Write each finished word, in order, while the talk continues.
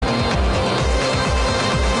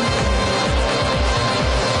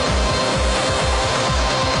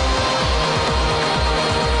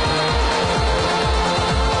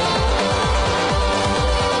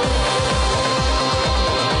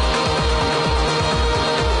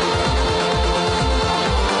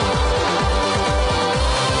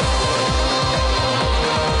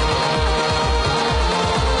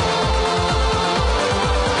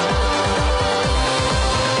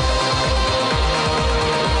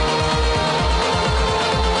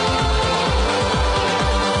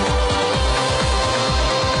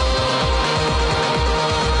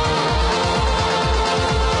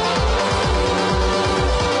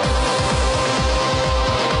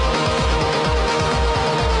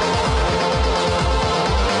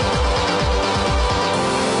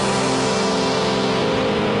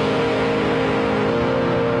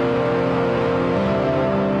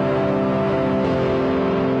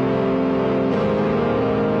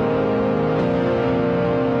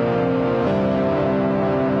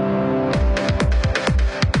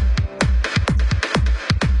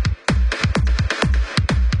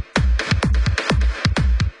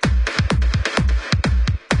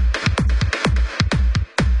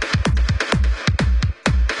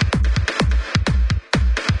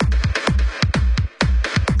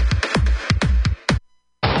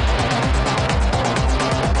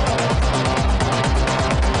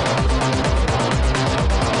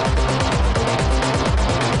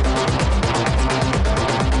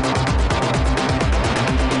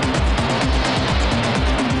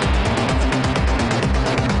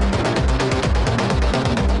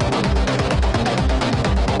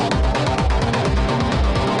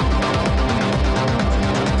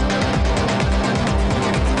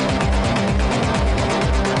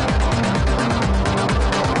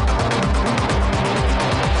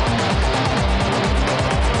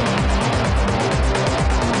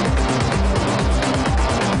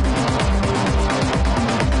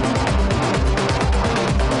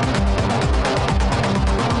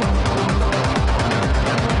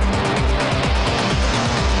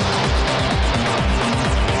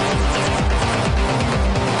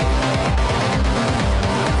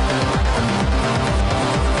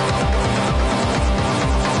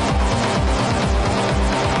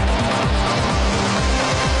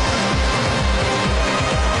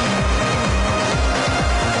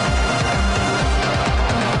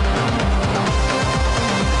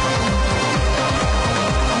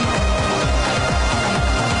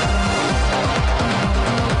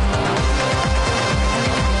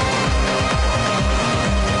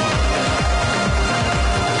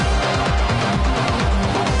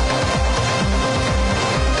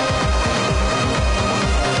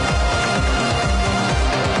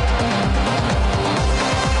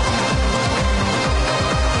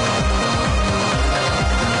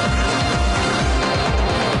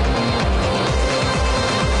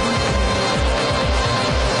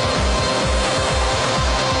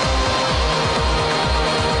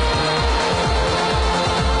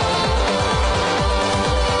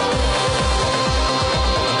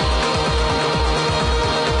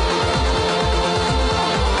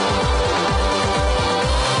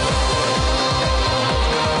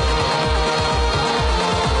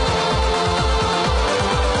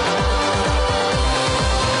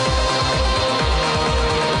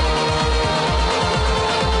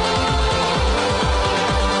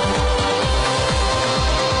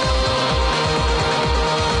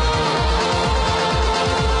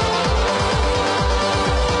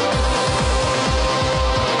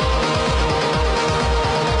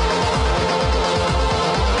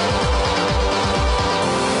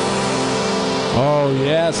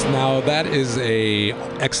Yes, now that is a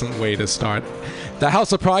excellent way to start the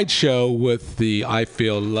House of Pride show with the I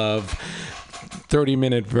Feel Love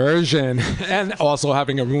 30-minute version, and also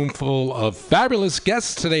having a room full of fabulous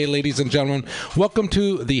guests today, ladies and gentlemen. Welcome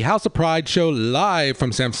to the House of Pride show live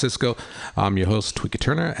from San Francisco. I'm your host, Tweeka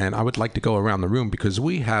Turner, and I would like to go around the room because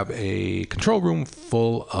we have a control room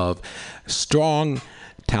full of strong,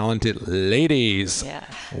 talented ladies. Yeah.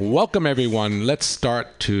 Welcome, everyone. Let's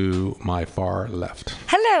start to my far left.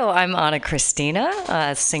 Hello, I'm Anna Christina,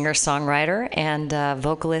 a singer-songwriter and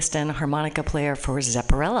vocalist and harmonica player for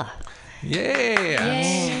Zepparella. Yeah.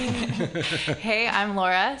 Hey, I'm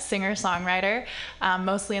Laura, singer-songwriter.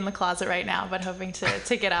 Mostly in the closet right now, but hoping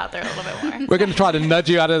to get out there a little bit more. We're going to try to nudge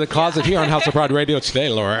you out of the closet here on House of Pride Radio today,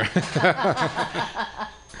 Laura.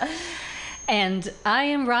 And I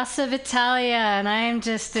am Rasa Vitalia, and I am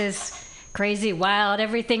just this crazy, wild,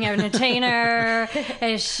 everything entertainer.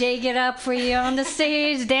 I shake it up for you on the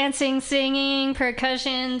stage, dancing, singing,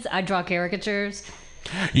 percussions. I draw caricatures.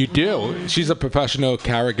 You do. She's a professional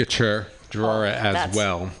caricature drawer as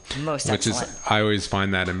well. Most which excellent. is, I always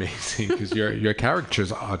find that amazing because your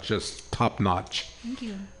caricatures are just top notch. Thank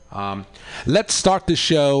you. Let's start the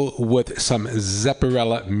show with some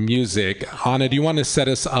Zepparella music. Anna, do you want to set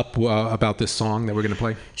us up about this song that we're going to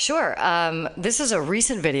play? Sure. This is a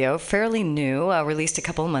recent video, fairly new, released a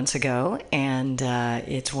couple of months ago, and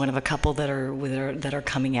it's one of a couple that are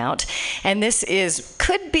coming out. And this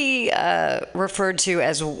could be referred to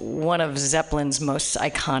as one of Zeppelin's most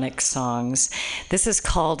iconic songs. This is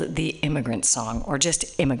called The Immigrant Song, or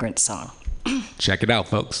just Immigrant Song. Check it out,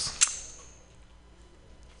 folks.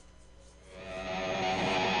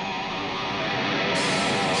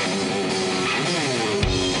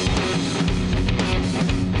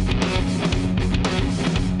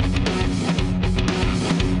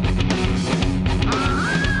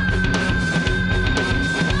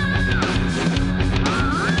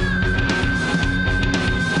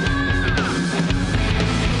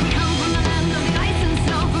 Ice and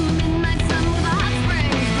snow from the midnight sun with a hot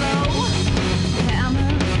springs glow. Hammer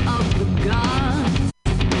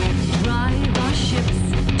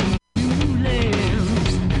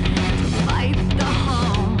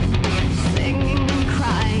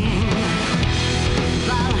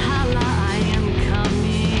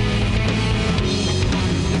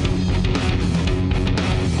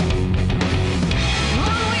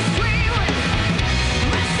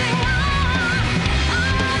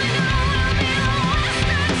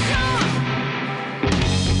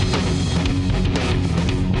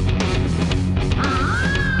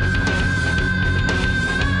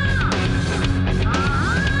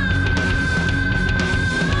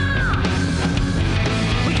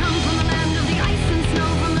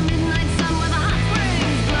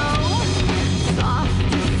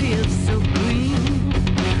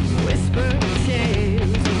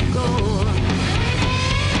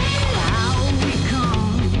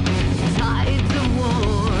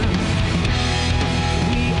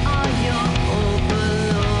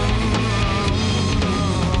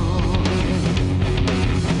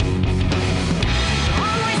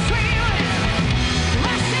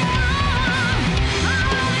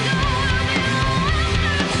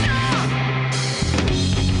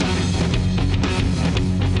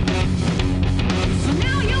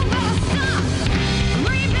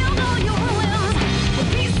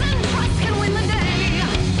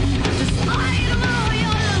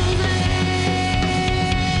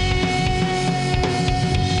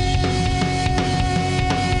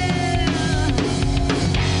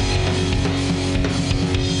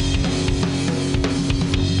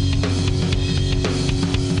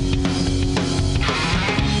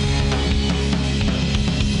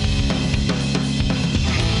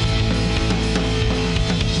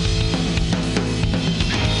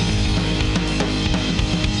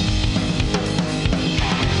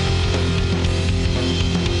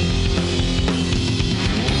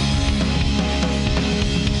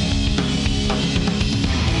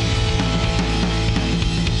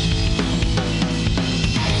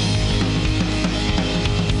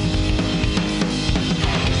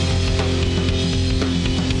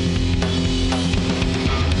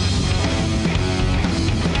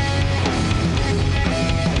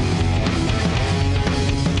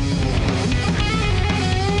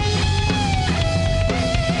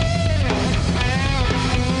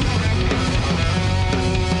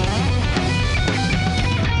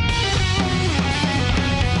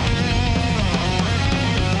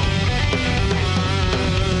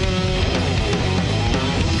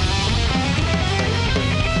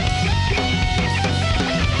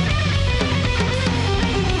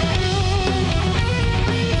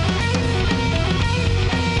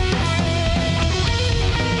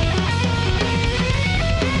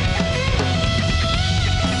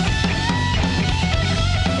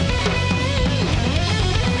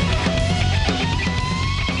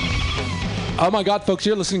Oh my God, folks,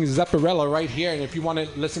 you're listening to Zepparella right here. And if you want to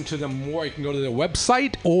listen to them more, you can go to their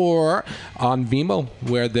website or on Vimeo,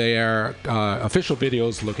 where their official video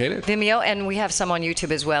is located. Vimeo, and we have some on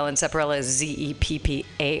YouTube as well. And Zepparella is Zepparella.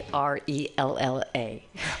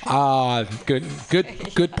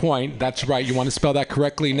 Good point. That's right. You want to spell that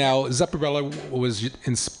correctly. Now, Zepparella was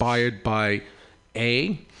inspired by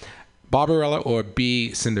A, Barbarella, or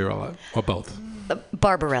B, Cinderella, or both?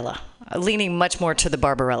 Barbarella. Leaning much more to the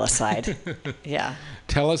Barbarella side. Yeah.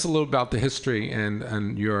 Tell us a little about the history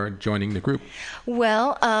and your joining the group.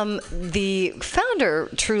 Well, the founder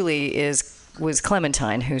truly was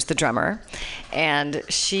Clementine, who's the drummer, and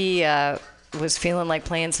she was feeling like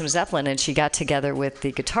playing some Zeppelin, and she got together with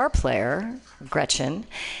the guitar player, Gretchen,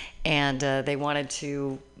 and they wanted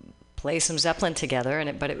to play some Zeppelin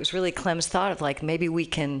together. But it was really Clem's thought of like, maybe we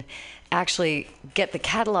can actually get the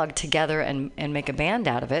catalog together and make a band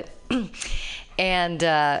out of it. And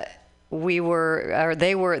they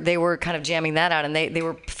were kind of jamming that out, and they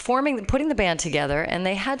were putting the band together, and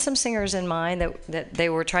they had some singers in mind that they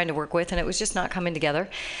were trying to work with, and it was just not coming together.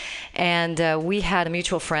 And we had a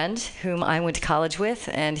mutual friend whom I went to college with,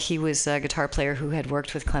 and he was a guitar player who had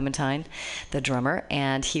worked with Clementine, the drummer,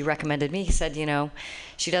 and he recommended me. He said,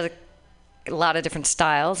 she does a lot of different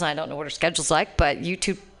styles. I don't know what her schedule's like, but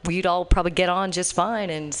you'd all probably get on just fine,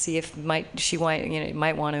 and see if she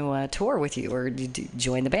might want to tour with you or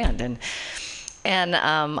join the band. And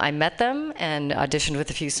I met them and auditioned with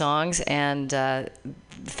a few songs, and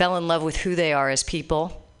fell in love with who they are as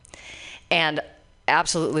people, and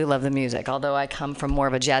absolutely love the music. Although I come from more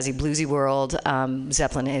of a jazzy bluesy world,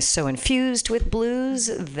 Zeppelin is so infused with blues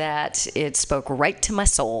that it spoke right to my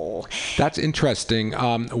soul. That's interesting.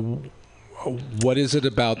 What is it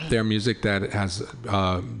about their music that has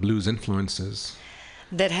blues influences?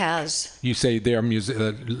 That has. You say their music,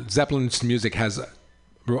 Zeppelin's music has a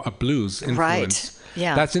blues influence. Right.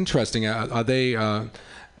 Yeah. That's interesting. Are they?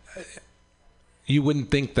 You wouldn't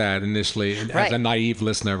think that initially as a naive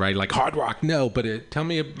listener, right? Like hard rock, no. But tell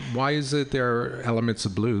me, why is it there are elements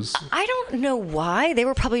of blues? I don't know why. They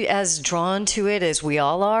were probably as drawn to it as we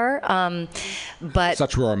all are. But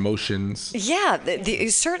such raw emotions. Yeah,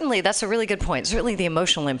 certainly. That's a really good point. Certainly the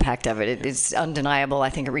emotional impact of it is undeniable. I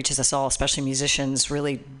think it reaches us all, especially musicians,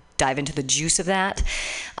 really dive into the juice of that.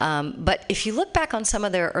 But if you look back on some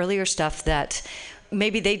of their earlier stuff that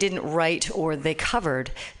maybe they didn't write or they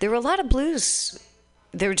covered, there were a lot of blues.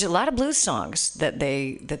 There were a lot of blues songs that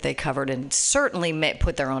they covered, and certainly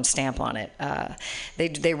put their own stamp on it.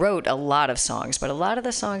 They wrote a lot of songs, but a lot of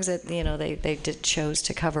the songs that they chose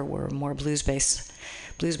to cover were more blues based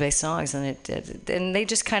songs, and they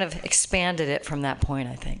just kind of expanded it from that point,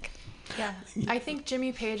 I think. Yeah, I think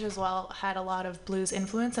Jimmy Page as well had a lot of blues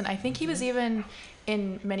influence, and I think he was even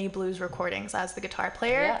in many blues recordings as the guitar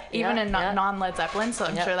player, even in non-Led Zeppelin, so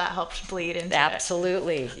I'm sure that helped bleed into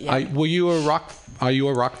Absolutely. it. Yeah. Are you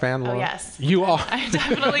a rock fan, Laura? Oh, yes. You are? I'm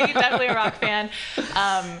definitely a rock fan.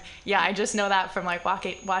 I just know that from like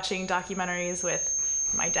watching documentaries with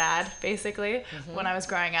my dad, basically, when I was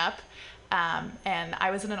growing up. And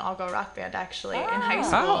I was in an all-girl rock band actually in high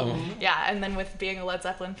school. Oh. Yeah, and then with being a Led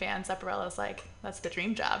Zeppelin fan, Zepparella's like, that's the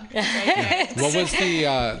dream job. Right? What was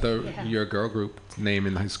your girl group name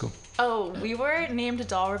in high school? Oh, we were named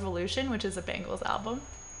Doll Revolution, which is a Bangles album.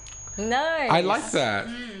 Nice. I like that.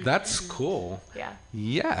 That's cool. Yeah.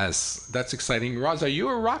 Yes, that's exciting. Roz, are you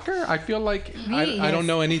a rocker? I feel like I don't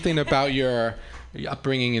know anything about your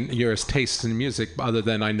upbringing and your tastes in music, other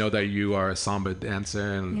than I know that you are a samba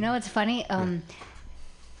dancer. And it's funny.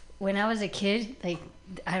 When I was a kid, like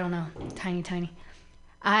I don't know, tiny,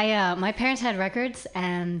 my parents had records,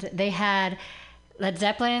 and they had Led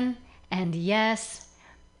Zeppelin and Yes,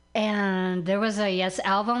 and there was a Yes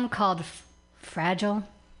album called Fragile.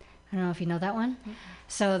 I don't know if you know that one.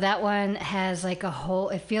 So that one has like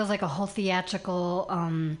it feels like a whole theatrical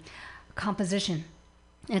composition.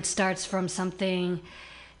 It starts from something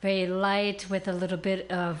very light with a little bit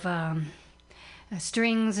of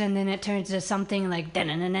strings, and then it turns to something like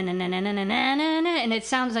and it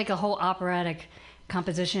sounds like a whole operatic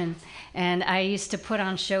composition. And I used to put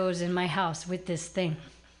on shows in my house with this thing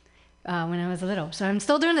when I was little. So I'm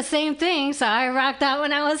still doing the same thing. So I rocked out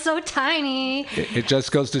when I was so tiny. It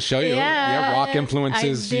just goes to show you, rock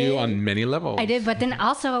influences you on many levels. I did, but then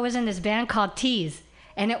also I was in this band called Tease.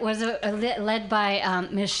 And it was led by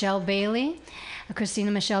Michelle Bailey,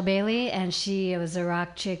 Christina Michelle Bailey, and she was a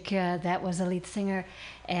rock chick that was a lead singer.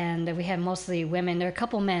 And we had mostly women. There were a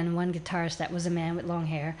couple men, one guitarist that was a man with long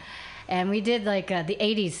hair. And we did like the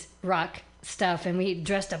 80s rock stuff, and we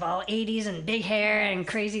dressed up all 80s and big hair and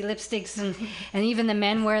crazy lipsticks, and even the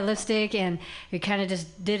men wear lipstick, and we kind of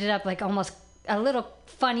just did it up like almost a little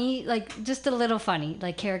funny, like just a little funny,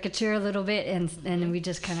 like caricature a little bit, and we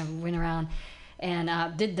just kind of went around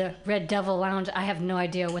and did the Red Devil Lounge. I have no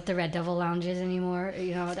idea what the Red Devil Lounge is anymore.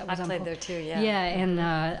 You know, that was I played there too. Yeah. Yeah, and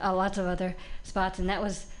lots of other spots, and that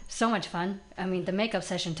was so much fun. I mean, the makeup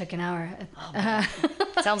session took an hour.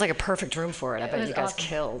 Sounds like a perfect room for it. I bet you guys awesome.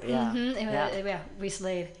 killed. Yeah. Yeah, we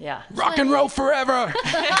slayed. Yeah. Rock and roll forever.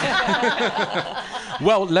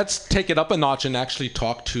 Well, let's take it up a notch and actually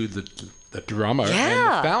talk to the drummer and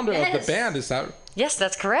the founder of the band. Is that? Yes,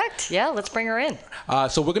 that's correct. Yeah, let's bring her in.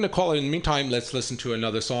 So we're going to call it. In the meantime, let's listen to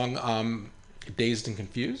another song. Dazed and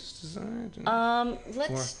Confused? Is that it?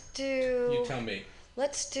 Let's do... You tell me.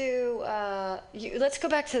 Let's do... let's go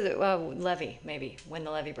back to the levee, maybe, When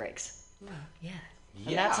the Levee Breaks. Yeah.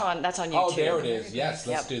 And that's on YouTube. Oh, there it is. Yes,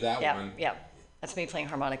 let's do that one. Yep. That's me playing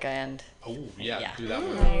harmonica and... Oh, yeah, do that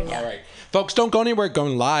one. Yeah. All right. Folks, don't go anywhere.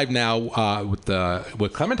 Going live now with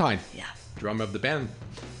Clementine, drummer of the band.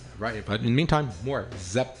 Right, but in the meantime, more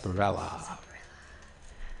Zepparella. All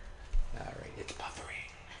right, it's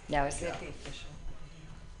buffering. Now is it the official?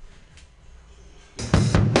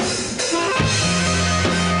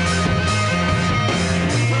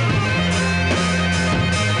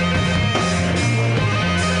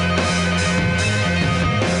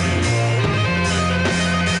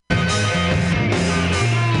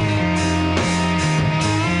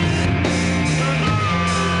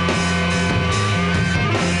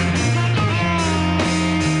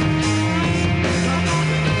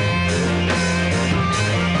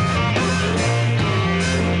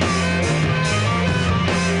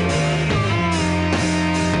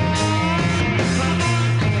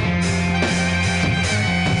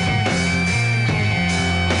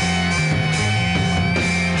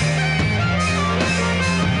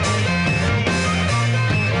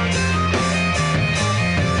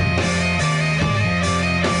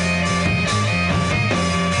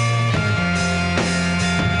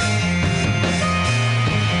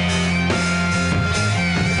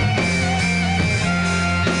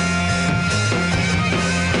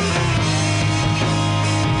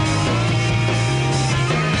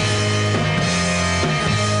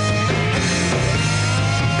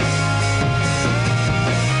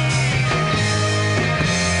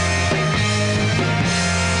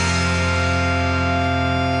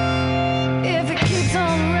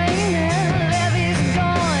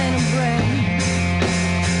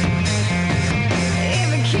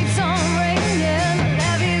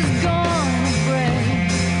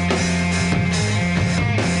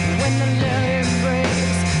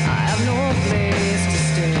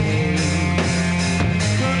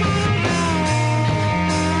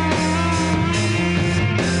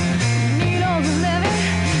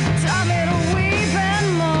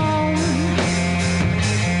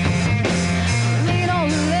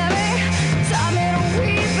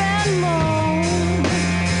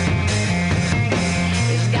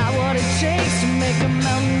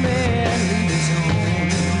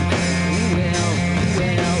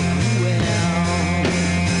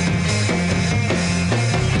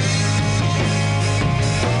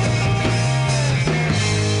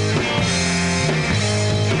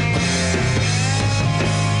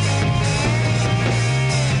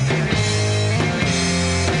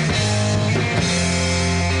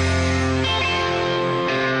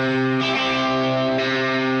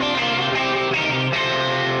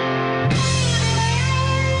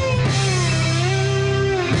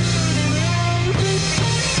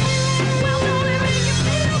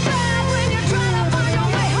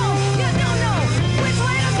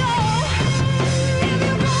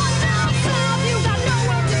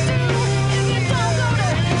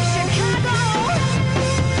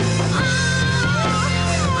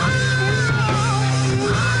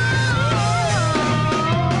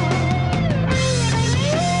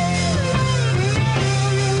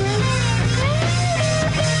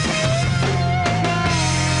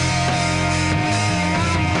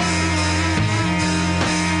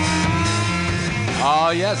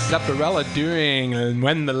 Oh, yes, Zepparella doing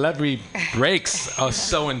When the Levee Breaks. Oh,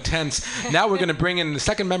 so intense. Now we're going to bring in the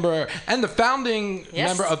second member and the founding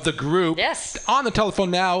member of the group. Yes. On the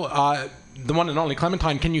telephone now, the one and only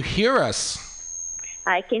Clementine. Can you hear us?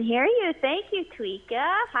 I can hear you. Thank you, Tweeka.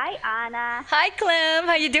 Hi, Anna. Hi, Clem.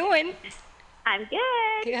 How you doing? I'm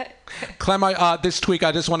good. Yeah. Clem, this week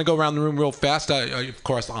I just want to go around the room real fast. Of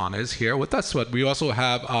course, Anna is here with us, but we also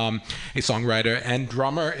have a songwriter and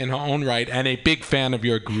drummer in her own right and a big fan of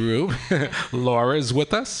your group. Laura is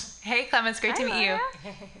with us. Hey, Clem, it's great to meet you.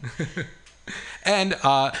 And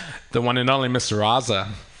the one and only Miss Raza.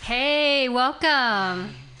 Hey,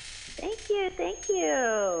 welcome. Thank you. Thank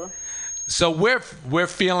you. So we're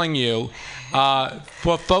feeling you.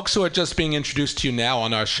 For folks who are just being introduced to you now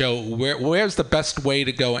on our show, where's the best way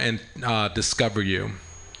to go and discover you?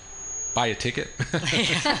 Buy a ticket?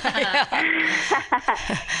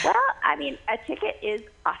 Well, I mean, a ticket is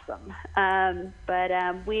awesome. But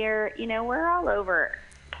we're all over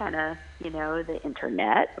kind of, the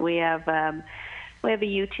internet. We have a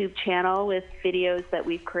YouTube channel with videos that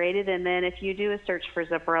we've created. And then if you do a search for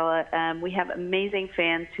Zepparella, we have amazing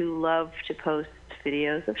fans who love to post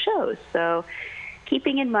videos of shows. So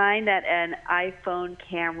keeping in mind that an iPhone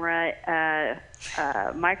camera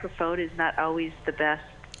microphone is not always the best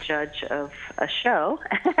judge of a show.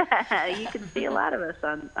 You can see a lot of us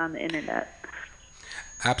on the internet.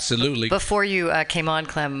 Absolutely. Before you came on,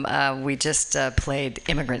 Clem, we just played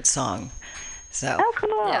 "Immigrant Song." So,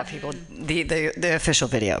 cool. Yeah, people, the official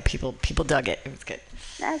video, people dug it. It was good.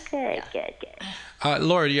 Okay, good.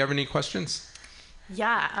 Laura, do you have any questions?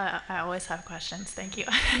 Yeah, I always have questions. Thank you.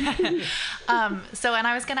 So, and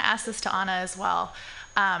I was going to ask this to Anna as well.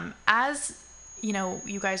 As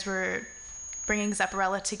you guys were bringing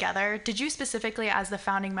Zepparella together, did you specifically, as the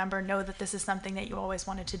founding member, know that this is something that you always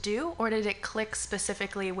wanted to do, or did it click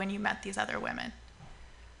specifically when you met these other women?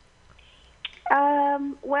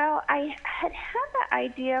 Well, I had the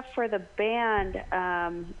idea for the band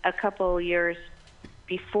a couple years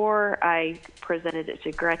before I presented it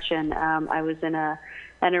to Gretchen. I was in an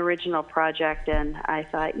original project, and I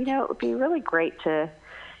thought, it would be really great to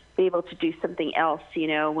be able to do something else,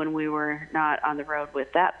 when we were not on the road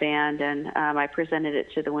with that band. And I presented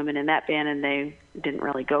it to the women in that band, and they didn't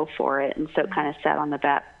really go for it. And so it kind of sat on the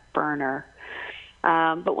back burner.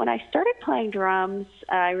 But when I started playing drums,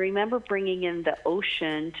 I remember bringing in the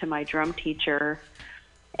ocean to my drum teacher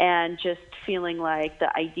and just feeling like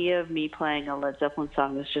the idea of me playing a Led Zeppelin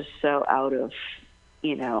song was just so out of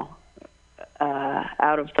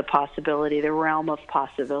the possibility, the realm of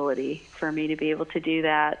possibility for me to be able to do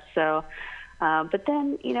that. So, but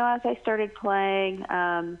then, as I started playing,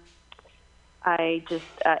 I just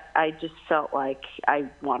felt like I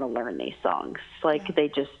want to learn these songs. Like they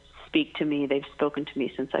just speak to me. They've spoken to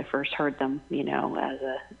me since I first heard them,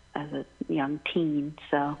 as a young teen.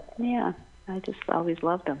 So yeah, I just always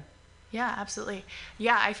loved them. Yeah, absolutely.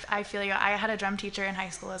 Yeah, I feel you. I had a drum teacher in high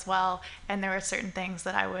school as well, and there were certain things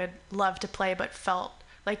that I would love to play but felt,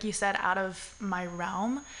 like you said, out of my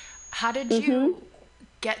realm. How did you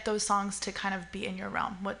get those songs to kind of be in your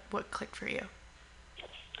realm? What clicked for you?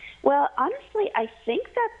 Well, honestly, I think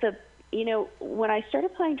that when I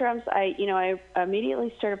started playing drums, I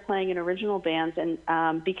immediately started playing in original bands, and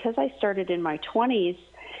because I started in my 20s,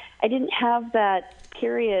 I didn't have that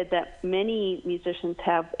period that many musicians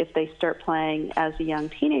have if they start playing as a young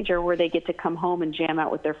teenager, where they get to come home and jam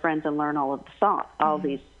out with their friends and learn all of the songs, all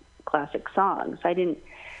these classic songs.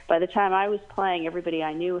 By the time I was playing, everybody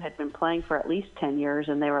I knew had been playing for at least 10 years,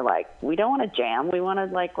 and they were like, we don't want to jam, we want to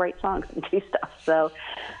write songs and do stuff. So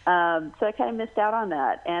I kind of missed out on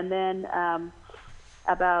that. And then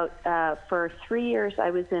for 3 years,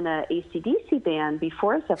 I was in a AC/DC band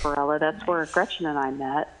before Zepparella. That's where Gretchen and I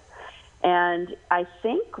met. And I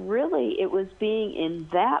think really it was being in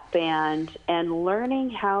that band and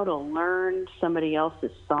learning how to learn somebody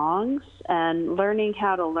else's songs and learning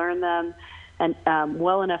how to learn them and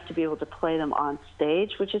well enough to be able to play them on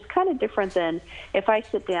stage, which is kind of different than if I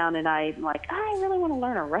sit down and I'm like, I really want to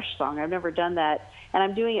learn a Rush song. I've never done that, and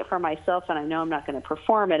I'm doing it for myself, and I know I'm not going to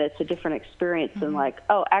perform it. It's a different experience than like,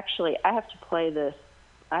 oh, actually, I have to play this.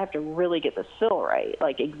 I have to really get this fill right,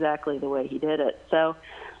 like exactly the way he did it. So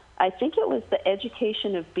I think it was the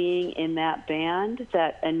education of being in that band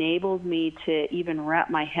that enabled me to even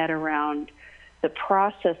wrap my head around the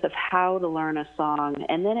process of how to learn a song.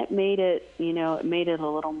 And then it made it a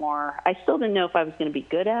little more, I still didn't know if I was going to be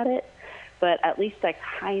good at it, but at least I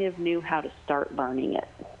kind of knew how to start learning it.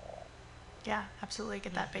 Yeah, absolutely.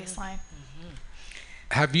 Get that baseline.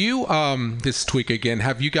 Have you, this tweak again,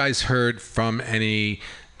 have you guys heard from any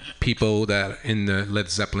people that in the Led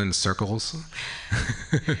Zeppelin circles?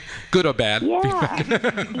 Good or bad?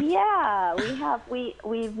 Yeah, we have.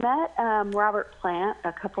 We've met Robert Plant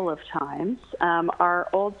a couple of times. Our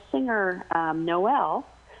old singer, Noelle,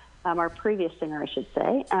 our previous singer, I should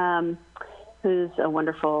say, who's a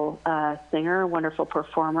wonderful singer, a wonderful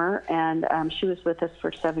performer, and she was with us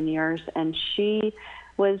for 7 years, and she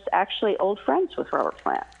was actually old friends with Robert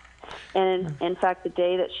Plant. And in fact, the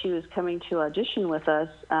day that she was coming to audition with us,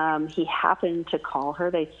 he happened to call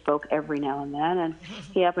her. They spoke every now and then, and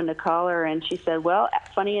he happened to call her, and she said, well,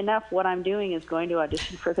 funny enough, what I'm doing is going to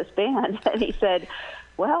audition for this band. And he said,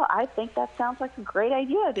 well, I think that sounds like a great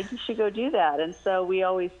idea. I think you should go do that. And so we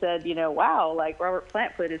always said, wow, like Robert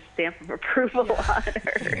Plant put his stamp of approval on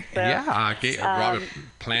her. So, I gave Robert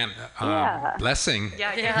Plant blessing.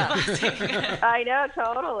 Yeah. Blessing. I know,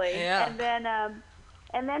 totally. Yeah.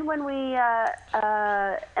 And then when we,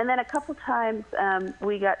 and then a couple times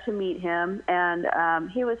we got to meet him,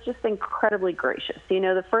 and he was just incredibly gracious.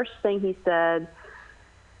 The first thing he said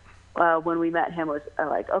when we met him was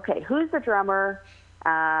like, okay, who's the drummer?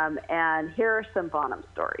 And here are some Bonham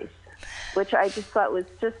stories, which I just thought was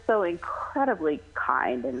just so incredibly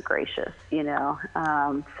kind and gracious,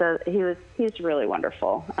 So he's really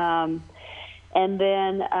wonderful. And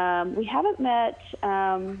then we haven't met.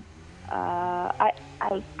 I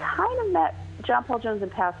kind of met John Paul Jones in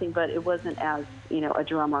passing, but it wasn't as a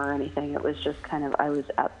drummer or anything. It was just kind of I was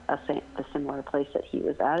at a similar place that he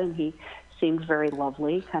was at, and he seemed very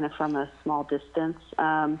lovely, kind of from a small distance.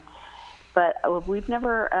 But we've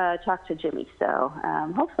never talked to Jimmy, so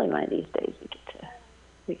hopefully one of these days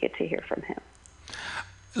we get to hear from him.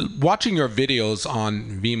 Watching your videos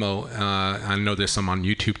on Vimeo, I know there's some on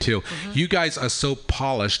YouTube too. Mm-hmm. You guys are so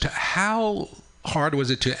polished. How hard was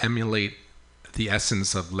it to emulate the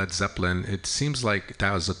essence of Led Zeppelin? It seems like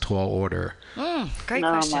that was a tall order. Great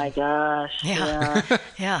question. Oh my gosh. Yeah.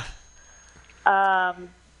 Yeah.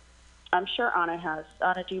 I'm sure Anna has.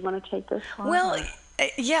 Anna, do you want to take this one? Well,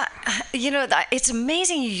 yeah. It's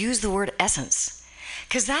amazing you use the word essence,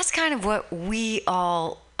 because that's kind of what we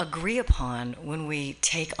all agree upon when we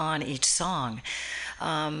take on each song.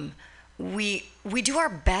 We do our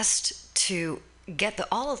best to get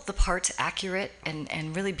all of the parts accurate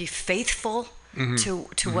and really be faithful to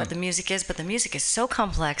what the music is, but the music is so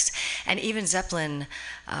complex, and even Zeppelin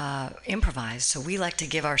improvised, so we like to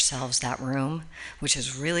give ourselves that room, which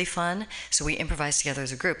is really fun. So we improvise together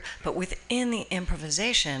as a group, but within the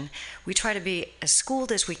improvisation we try to be as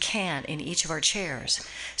schooled as we can in each of our chairs,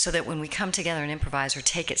 so that when we come together and improvise or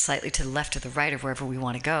take it slightly to the left or the right of wherever we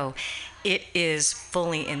want to go, it is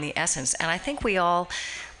fully in the essence. And I think we all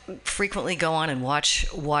frequently go on and watch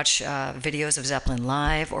videos of Zeppelin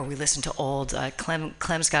live, or we listen to old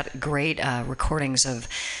Clem's got great recordings of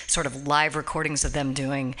sort of live recordings of them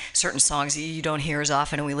doing certain songs that you don't hear as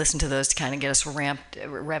often, and we listen to those to kind of get us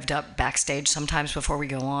revved up backstage sometimes before we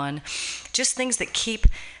go on. Just things that keep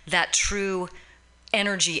that true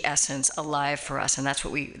energy essence alive for us, and that's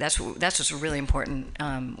what's really important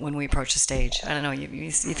when we approach the stage. I don't know,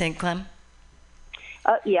 you think, Clem?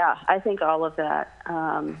 Yeah, I think all of that.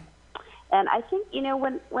 And I think,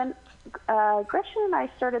 when Gretchen and I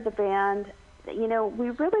started the band, we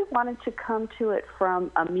really wanted to come to it from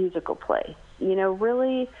a musical place,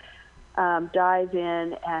 really dive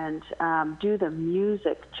in and do the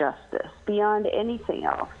music justice beyond anything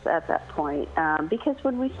else at that point. Because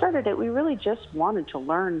when we started it, we really just wanted to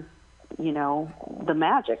learn, the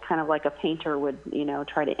magic, kind of like a painter would,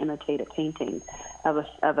 try to imitate a painting of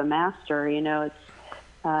a master. It's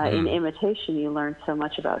in imitation, you learn so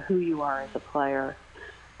much about who you are as a player.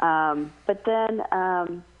 But then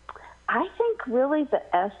I think really the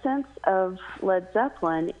essence of Led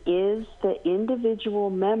Zeppelin is the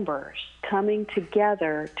individual members coming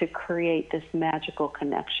together to create this magical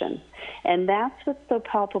connection. And that's what's so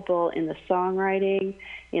palpable in the songwriting,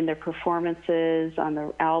 in the performances, on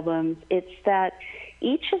the albums. It's that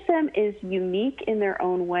each of them is unique in their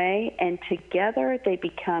own way, and together they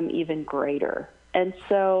become even greater. And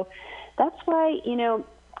so that's why,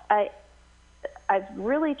 I've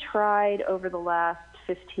really tried over the last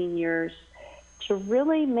 15 years to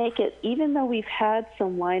really make it, even though we've had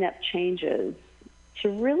some lineup changes, to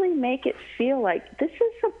really make it feel like this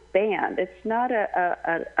is a band. It's not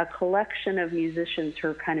a collection of musicians who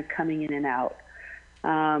are kind of coming in and out.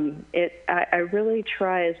 I really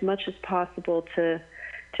try as much as possible to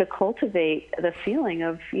cultivate the feeling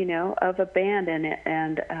of a band,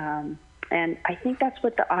 and I think that's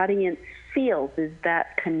what the audience feels, is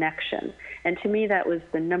that connection. And to me, that was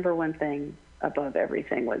the number one thing above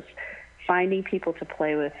everything, was finding people to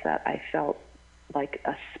play with that I felt like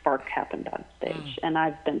a spark happened on stage. And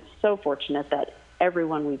I've been so fortunate that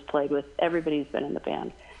everyone we've played with, everybody who's been in the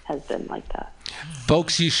band, has been like that.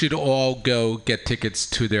 Folks, you should all go get tickets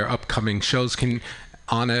to their upcoming shows.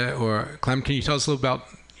 Anna or Clem, can you tell us a little about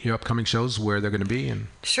your upcoming shows, where they're going to be? And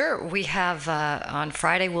Sure. We have on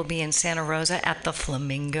Friday we'll be in Santa Rosa at the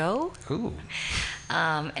Flamingo. Ooh.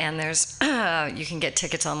 And there's you can get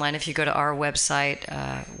tickets online if you go to our website.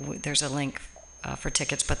 There's a link for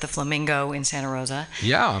tickets, but the Flamingo in Santa Rosa.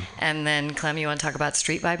 Yeah. And then Clem, you want to talk about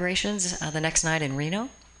Street Vibrations the next night in Reno?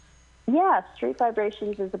 Yeah, Street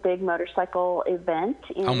Vibrations is a big motorcycle event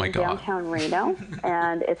in Oh my God. downtown Reno,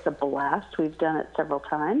 and it's a blast. We've done it several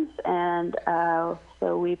times, and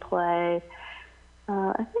so we play.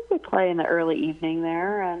 I think we play in the early evening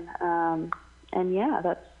there, and yeah,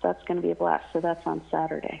 that's going to be a blast. So that's on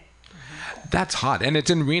Saturday. That's hot, and it's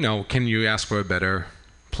in Reno. Can you ask for a better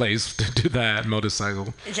place to do that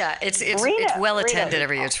motorcycle? Yeah, it's Reno, well attended Reno.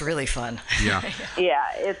 every year. It's really fun. Yeah. Yeah,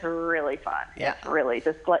 it's really fun. Yeah. It's really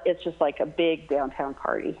just like a big downtown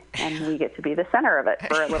party, and we get to be the center of it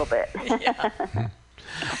for a little bit.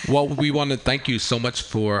 Well, we want to thank you so much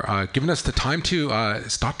for giving us the time to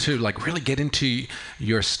start to really get into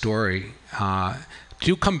your story.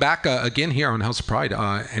 Do come back again here on House of Pride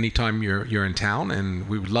anytime you're in town, and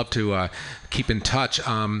we would love to keep in touch.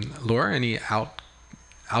 Laura, any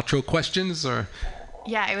outro questions or?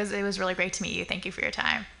 Yeah, it was really great to meet you. Thank you for your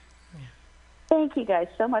time. Thank you guys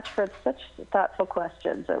so much for such thoughtful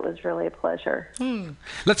questions. It was really a pleasure.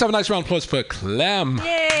 Let's have a nice round of applause for Clem.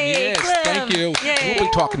 Yay, Yes, Clem. thank you. Yay. We'll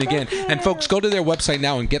be talking again. And folks, go to their website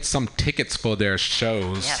now and get some tickets for their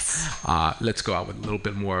shows. Yes. Let's go out with a little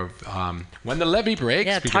bit more of When the Levee Breaks,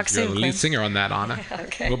 Yeah, talk because you're soon, the lead Clem. singer on that, Anna.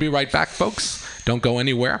 Okay. We'll be right back, folks. Don't go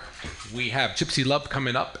anywhere. We have Gypsy Love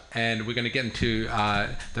coming up, and we're going to get into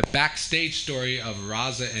the backstage story of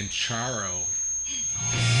Raza and Charo.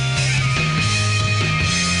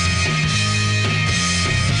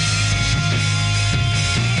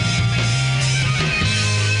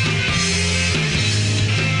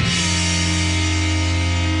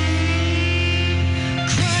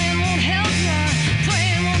 Crying won't help ya,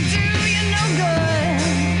 praying won't do you no good.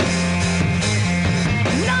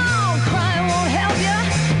 No, crying won't help ya,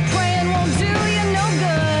 praying won't do you no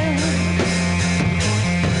good.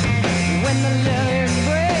 When the levee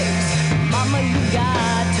breaks, mama, you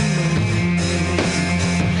got to move.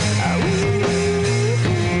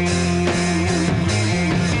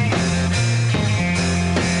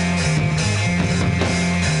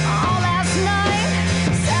 All last night,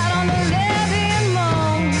 sat on the levee and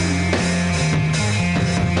moaned.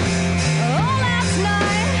 All last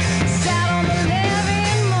night, sat on the levee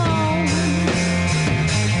and moaned.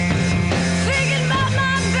 Thinking about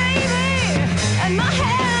my baby and my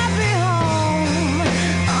happy home.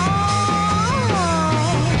 Oh.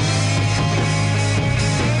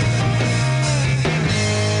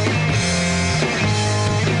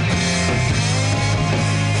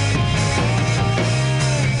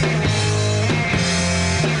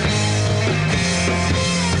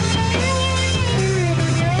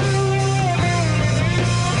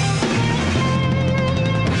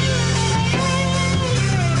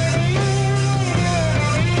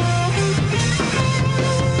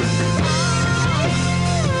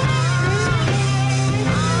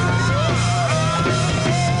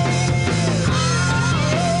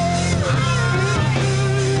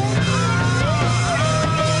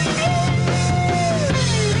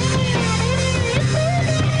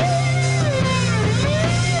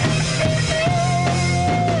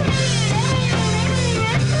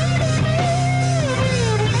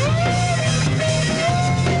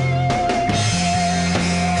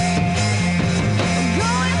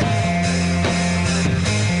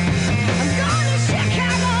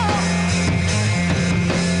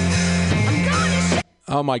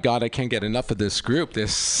 Oh my God, I can't get enough of this group. They're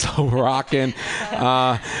so rocking.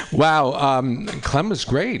 Wow, Clem was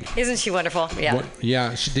great. Isn't she wonderful? Yeah.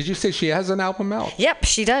 Yeah, did you say she has an album out? Yep,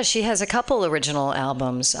 she does. She has a couple original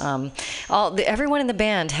albums. Everyone in the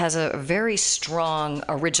band has a very strong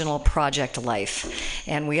original project life,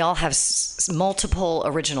 and we all have multiple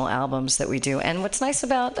original albums that we do. And what's nice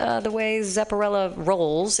about the way Zepparella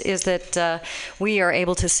rolls is that we are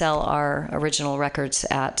able to sell our original records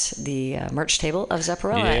at the merch table of Zepparella.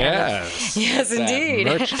 Yes. Yes, That indeed.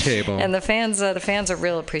 merch table. And the fans are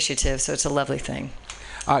real appreciative, so it's a lovely thing.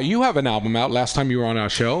 You have an album out. Last time you were on our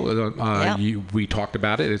show, Yeah. we talked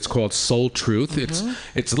about it. It's called Soul Truth.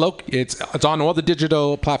 It's on all the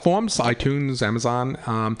digital platforms, iTunes,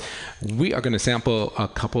 Amazon. We are going to sample a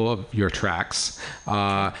couple of your tracks.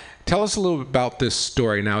 Tell us a little about this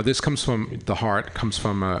story. Now, this comes from the heart, comes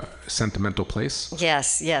from a sentimental place.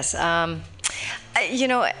 Yes.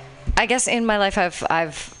 I guess in my life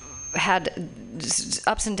I've had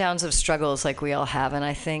ups and downs of struggles like we all have, and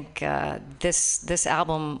I think this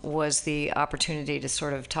album was the opportunity to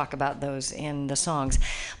sort of talk about those in the songs.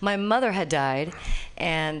 My mother had died,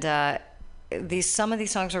 and some of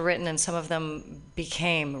these songs were written, and some of them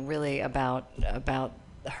became really about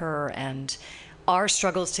her and our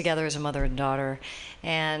struggles together as a mother and daughter,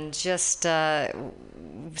 and just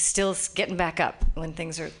still getting back up when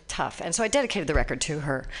things are tough. And so I dedicated the record to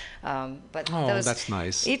her. That's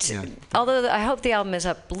nice. Although I hope the album is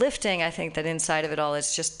uplifting, I think that inside of it all,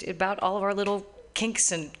 it's just about all of our little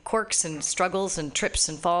kinks and quirks and struggles and trips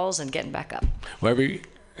and falls and getting back up. Well,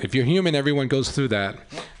 if you're human, everyone goes through that.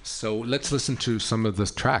 So let's listen to some of the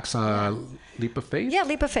tracks. Leap of Faith? Yeah,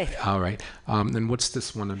 Leap of Faith. All right. And what's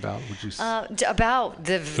this one about? Would you say?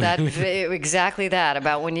 Exactly that.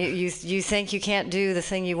 About when you think you can't do the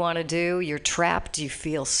thing you want to do, you're trapped, you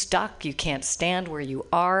feel stuck, you can't stand where you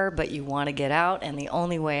are, but you want to get out, and the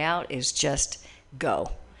only way out is just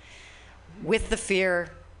go. With the fear,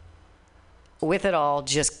 with it all,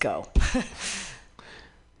 just go.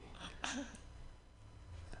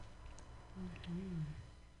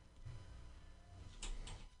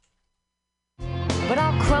 But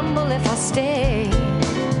I'll crumble if I stay.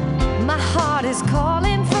 My heart is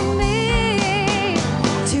calling for me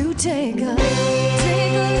to take a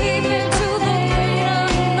leap into the great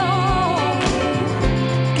unknown.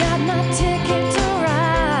 Got my ticket to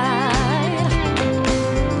ride.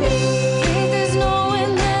 Faith is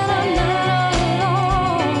knowing that I'm not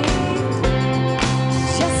alone.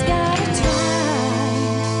 Just gotta try.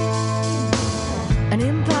 An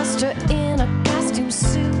imposter in a costume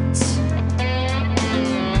suit,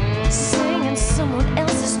 someone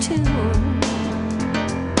else's tune.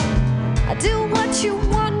 I do what you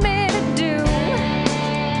want me to do.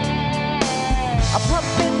 A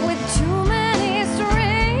puppet with too many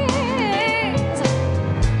strings.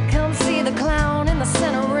 Come see the clown in the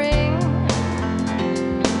center ring,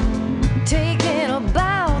 taking a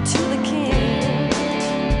bow to the king.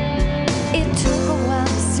 It took a while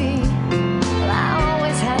to see, but I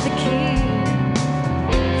always had the key.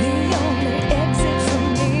 The only exit for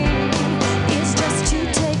me is just to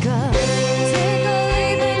take a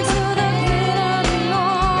leap into the great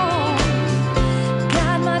unknown.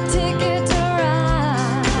 Got my ticket to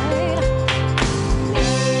ride.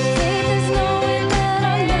 Faith is knowing that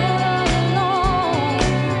I'm not alone.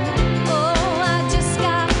 Oh, I just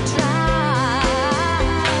gotta try.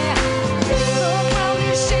 The ground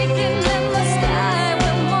is shaking and the sky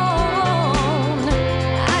will moan.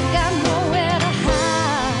 I got nowhere to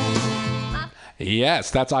hide.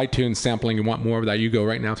 Yes, that's iTunes sampling. You want more of that? You go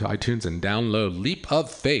right now to iTunes and download Leap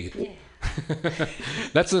of Faith. Yeah.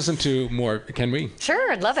 Let's listen to more. Can we?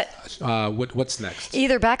 Sure, I'd love it. What's next?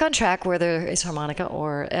 Either Back on Track, where there is harmonica,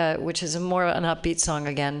 or which is more an upbeat song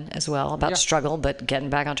again as well, about struggle, but getting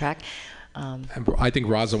back on track. And I think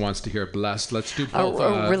Raza wants to hear Blessed. Let's do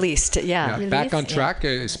both. Released, yeah. Back on Track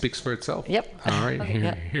speaks for itself. Yep. All right,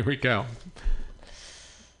 here we go.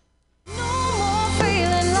 No more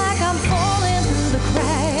feeling like I'm falling through the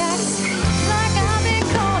cracks, like I've been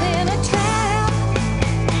caught in a trap.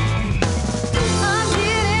 I'm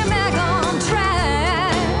getting back on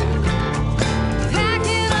track,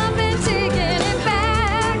 packing up and taking it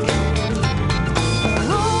back.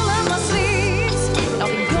 Roll up my sleeves, I'll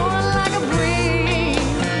be going like a breeze.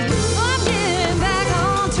 I'm getting back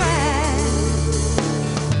on track.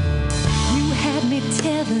 You had me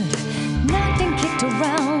tethered, knocked and kicked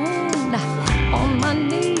around, on my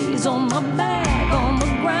knees, on my back, on the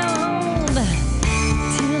ground,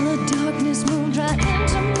 till the darkness moved right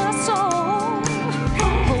into my soul,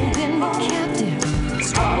 holding me captive,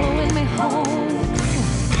 swallowing me whole.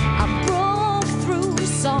 I broke through,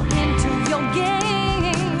 saw into your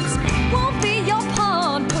games, won't be your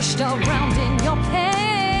pawn, pushed around in your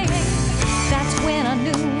pain. That's when I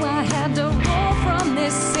knew I had to roll from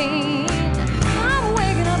this scene. I'm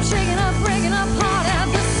waking up, shaking up, breaking up hard at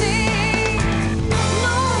the seams.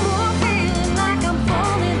 No more feeling like I'm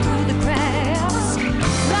falling through the cracks,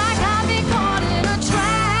 like I've been caught in a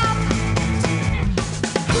trap.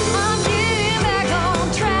 I'm getting back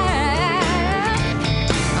on track.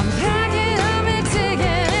 I'm packing up and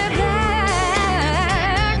taking it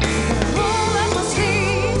back. Roll up my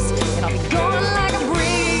sleeves and I'll be going like a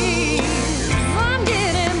breeze. I'm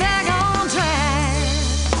getting back on track.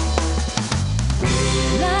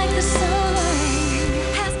 Like the sun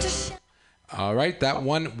has to shine. All right, that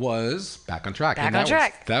one was Back on Track. Back And on that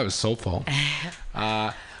Track. That was soulful.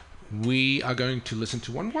 We are going to listen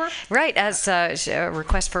to one more. Right, as a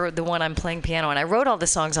request for the one I'm playing piano, and I wrote all the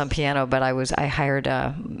songs on piano, but I hired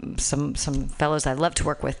some fellows I love to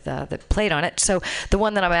work with that played on it. So the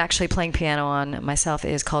one that I'm actually playing piano on myself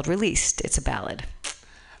is called Released. It's a ballad.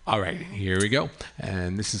 All right, here we go.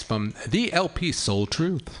 And this is from the LP Soul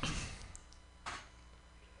Truth.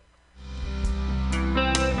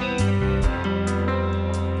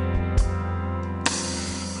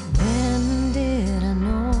 When did I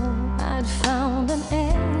know I'd found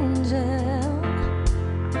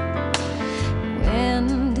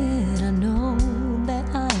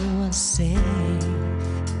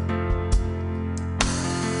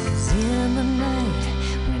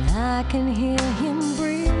can hear him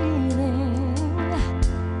breathing.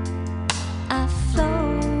 I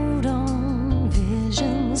float on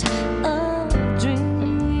visions of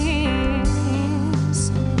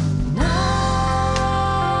dreams. Now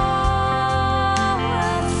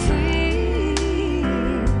I'm free.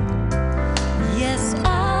 Yes,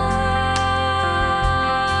 I've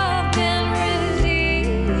been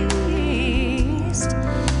released.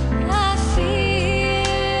 I feel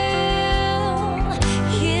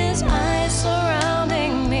his eyes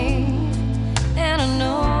surrounding me, and I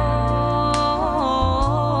know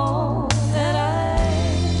that I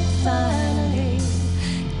finally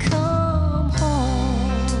come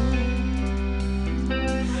home.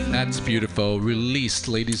 That's beautiful. Released,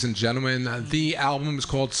 ladies and gentlemen. The album is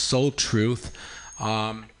called Soul Truth.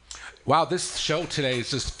 Wow, this show today is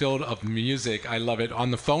just filled of music. I love it. On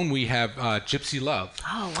the phone, we have Gypsy Love.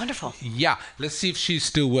 Oh, wonderful. Yeah, let's see if she's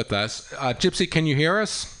still with us. Gypsy, can you hear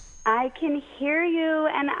us? I can hear you,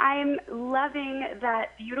 and I'm loving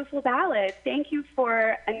that beautiful ballad. Thank you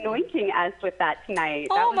for anointing us with that tonight.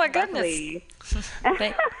 That Oh, was my lovely. goodness.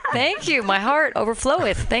 Thank you. My heart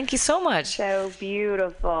overfloweth. Thank you so much. So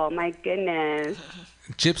beautiful. My goodness.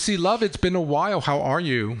 Gypsy Love, it's been a while. How are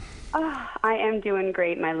you? Oh, I am doing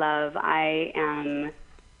great, my love. I am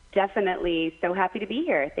definitely so happy to be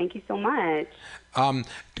here. Thank you so much.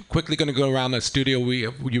 Quickly going to go around the studio.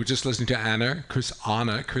 You were just listening to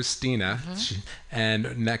Christina,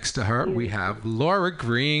 and next to her we have Laura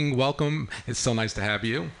Green. Welcome. It's so nice to have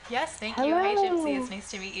you. Yes, thank you. Hi, Gypsy. It's nice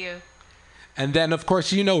to meet you. And then, of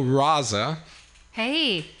course, you know Raza.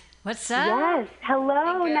 Hey, what's up? Yes.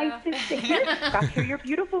 Hello. Thank you. Nice to hear your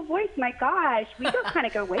beautiful voice. My gosh. We go kind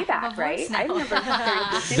of go way back, right? now. I remember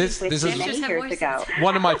hearing This with is- you Just many have years voices. ago.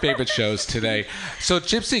 One of my favorite shows today. So,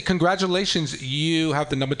 Gypsy, congratulations. You have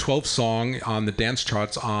the number 12 song on the dance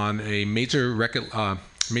charts on a major record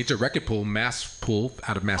pool, mass pool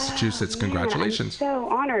out of Massachusetts. Congratulations. Man, I'm so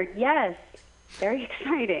honored. Yes. Very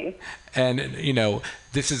exciting. And,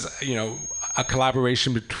 this is, a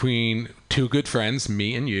collaboration between two good friends,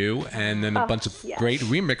 me and you, and then a bunch of yes. great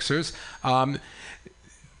remixers.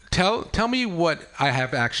 Tell me what, I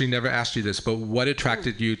have actually never asked you this, but what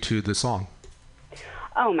attracted you to the song?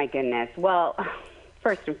 Oh, my goodness. Well,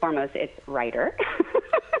 first and foremost, it's Ryder.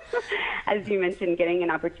 As you mentioned, getting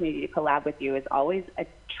an opportunity to collab with you is always a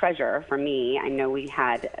treasure for me. I know we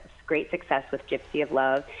had great success with Gypsy of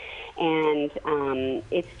Love, and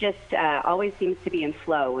it's just always seems to be in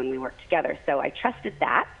flow when we work together. So I trusted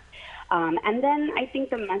that. And then I think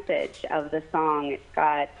the message of the song, it's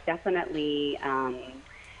got definitely...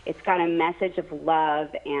 it's got a message of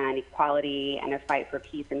love and equality and a fight for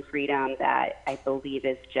peace and freedom that I believe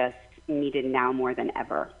is just needed now more than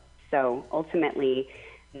ever. So ultimately,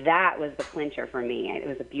 that was the clincher for me. It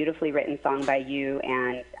was a beautifully written song by you,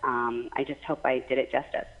 and I just hope I did it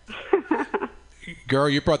justice. Girl,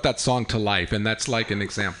 you brought that song to life, and that's like an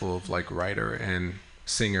example of like writer and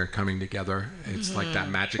singer coming together. It's like that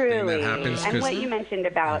magic thing that happens. And what you mentioned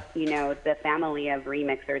about, the family of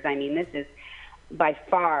remixers, I mean, this is by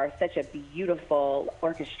far such a beautiful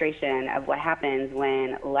orchestration of what happens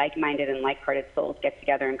when like-minded and like-hearted souls get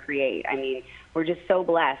together and create. I mean, we're just so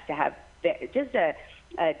blessed to have just a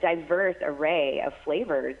diverse array of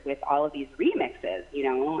flavors with all of these remixes,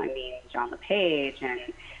 I mean, John LePage and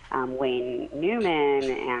Wayne Newman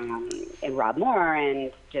and Rob Moore,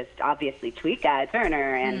 and just obviously Tweeka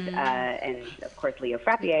Turner and of course Leo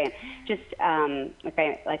Frappier, and just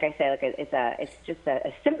like I say, it's just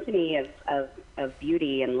a symphony of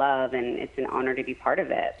beauty and love, and it's an honor to be part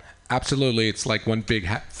of it. Absolutely, it's like one big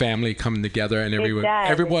family coming together, and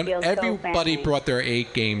everybody brought their A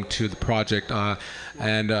game to the project.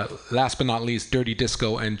 And last but not least, Dirty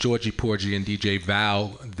Disco and Georgie Porgy and DJ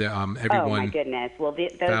Val. Everyone. Oh my goodness! Well,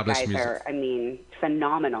 those guys music. are,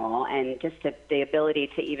 phenomenal, and just the ability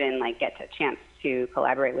to even get a chance to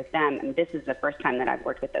collaborate with them. And this is the first time that I've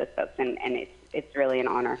worked with those folks, and it's really an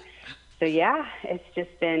honor. So yeah, it's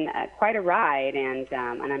just been quite a ride, and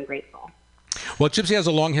I'm grateful. Well, Gypsy has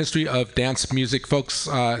a long history of dance music, folks.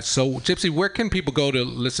 So, Gypsy, where can people go to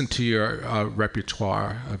listen to your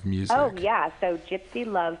repertoire of music? Oh, yeah. So,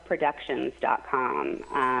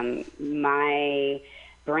 gypsyloveproductions.com. My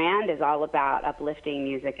brand is all about uplifting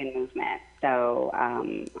music and movement. So,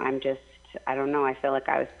 I don't know, I feel like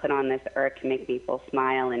I was put on this earth to make people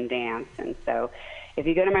smile and dance. And so, if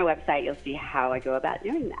you go to my website, you'll see how I go about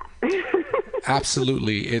doing that.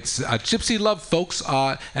 Absolutely, it's Gypsy Love, folks.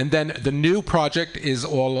 And then the new project is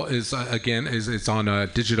on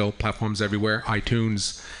digital platforms everywhere: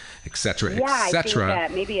 iTunes, etc., Yeah, I think etc.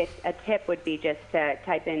 maybe a tip would be just to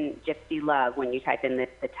type in Gypsy Love when you type in the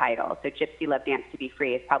title. So Gypsy Love Dance to Be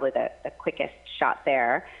Free is probably the quickest shot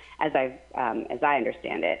there, as I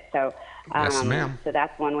understand it. So Yes, ma'am. So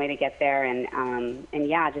that's one way to get there. And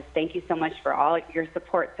yeah, just thank you so much for all your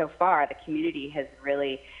support so far. The community has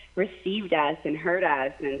really received us and heard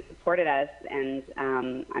us and supported us, and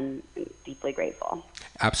I'm deeply grateful.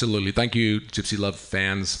 Absolutely. Thank you, Gypsy Love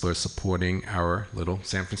fans, for supporting our little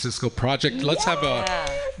San Francisco project. Let's have a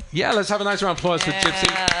nice round of applause for Gypsy.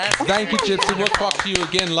 Thank you, Gypsy. We'll talk to you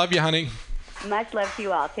again. Love you, honey. Much love to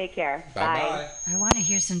you all. Take care. Bye. I want to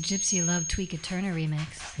hear some Gypsy Love Tweeka Turner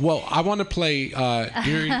remix. Well, I want to play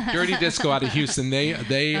Dirty Disco out of Houston.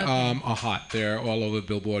 They are hot. They're all over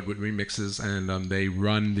Billboard with remixes, and they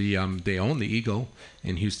run they own the Eagle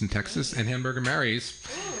in Houston, Texas, and Hamburger Mary's.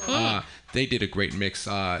 They did a great mix.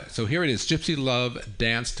 So here it is, Gypsy Love,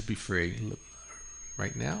 Dance to Be Free,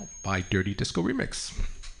 right now by Dirty Disco Remix.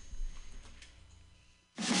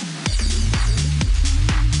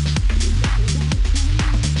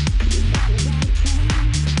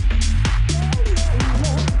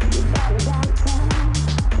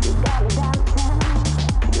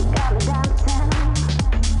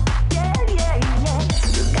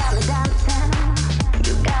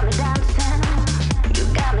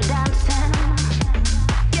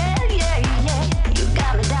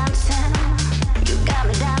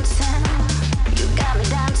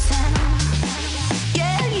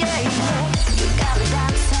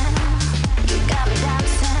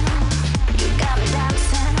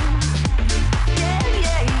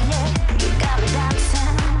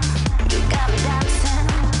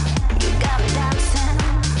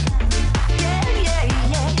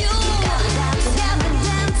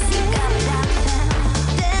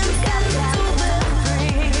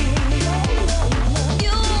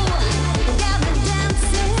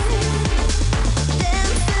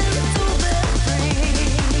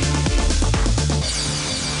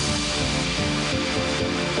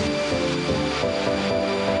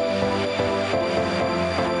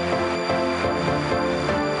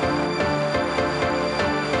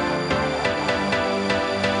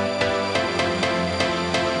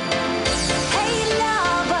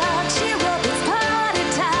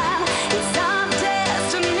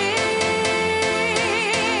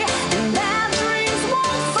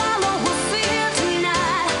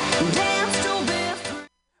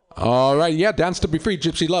 All right, yeah, Dance to Be Free,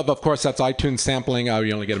 Gypsy Love. Of course, that's iTunes sampling.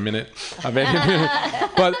 You only get a minute.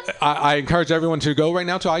 But I encourage everyone to go right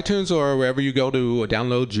now to iTunes or wherever you go to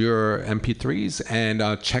download your MP3s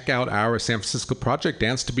and check out our San Francisco project,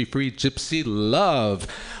 Dance to Be Free, Gypsy Love.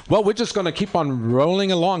 Well, we're just going to keep on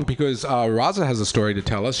rolling along because Raza has a story to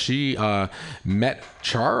tell us. She met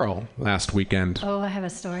Charles last weekend. Oh, I have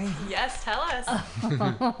a story. Yes, tell us.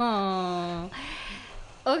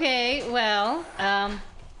 Okay, well, I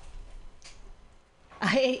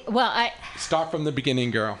Start from the beginning,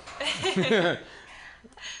 girl.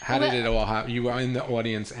 How did it all happen? You were in the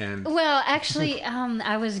audience and... Well, actually,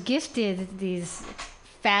 I was gifted these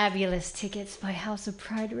fabulous tickets by House of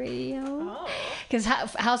Pride Radio. Because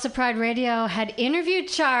House of Pride Radio had interviewed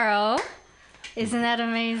Charles. Isn't that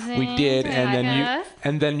amazing? We did,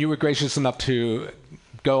 and then you were gracious enough to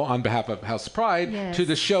go on behalf of House of Pride to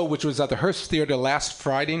the show, which was at the Hearst Theater last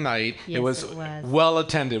Friday night. Yes, it was well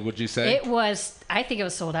attended, would you say? It was. I think it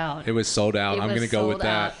was sold out. It was sold out. I'm going to go with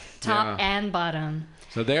that. Top and bottom.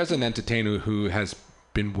 So there's an entertainer who has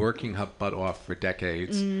been working her butt off for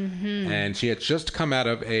decades, and she had just come out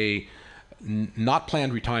of a not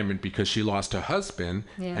planned retirement because she lost her husband,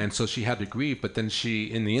 and so she had to grieve. But then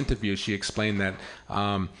in the interview, she explained that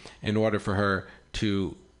in order for her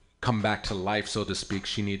to come back to life, so to speak,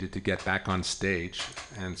 she needed to get back on stage.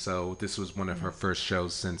 And so this was one of her first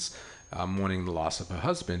shows since mourning the loss of her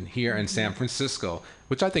husband here in San Francisco,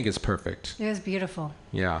 which I think is perfect. It was beautiful.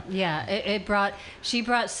 Yeah. Yeah, she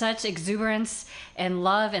brought such exuberance and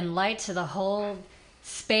love and light to the whole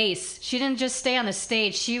space. She didn't just stay on the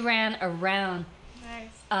stage, she ran around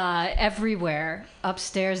everywhere,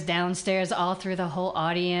 upstairs, downstairs, all through the whole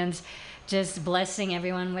audience, just blessing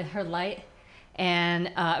everyone with her light.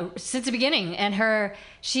 And since the beginning, and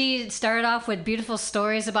she started off with beautiful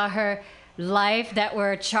stories about her life that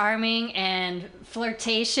were charming and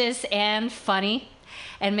flirtatious and funny,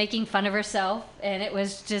 and making fun of herself, and it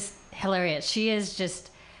was just hilarious. She is just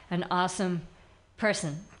an awesome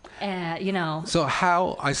person. So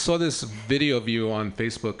how I saw this video of you on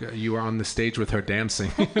Facebook, you were on the stage with her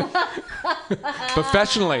dancing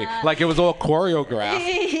professionally, like it was all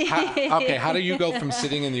choreographed. How do you go from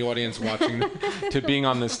sitting in the audience watching to being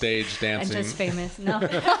on the stage dancing? And just famous. No.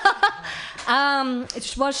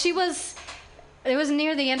 Well, she was. It was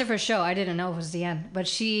near the end of her show. I didn't know it was the end, but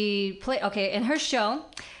she played. Okay, in her show,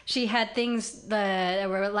 she had things that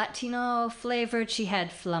were Latino flavored. She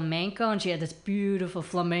had flamenco, and she had this beautiful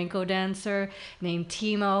flamenco dancer named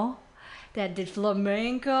Timo that did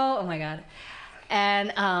flamenco. Oh my god!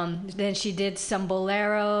 And then she did some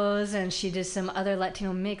boleros, and she did some other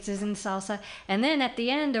Latino mixes and salsa. And then at the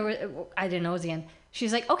end, I didn't know it was the end.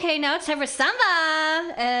 She's like, okay, now it's time for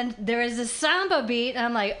samba. And there is a samba beat. And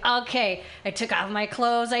I'm like, okay. I took off my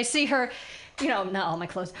clothes. I see her, not all my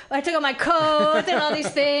clothes. I took off my coat and all these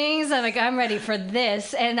things. I'm like, I'm ready for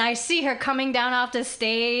this. And I see her coming down off the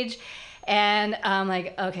stage. And I'm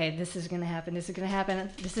like, okay, this is going to happen. This is going to happen.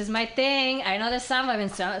 This is my thing. I know this samba. I've been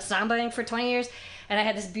sambaing for 20 years. And I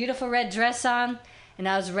had this beautiful red dress on. And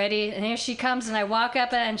I was ready, and here she comes, and I walk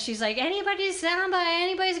up, and she's like, anybody's samba,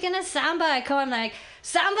 anybody's gonna samba. I come, I'm like,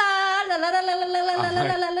 samba, la la la la la la la la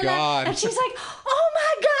la la la. And she's like, oh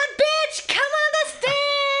my God, bitch, come on the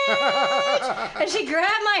stage. And she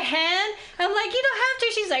grabbed my hand. I'm like, you don't have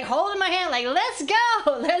to. She's like holding my hand, like, let's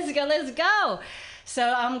go, let's go, let's go.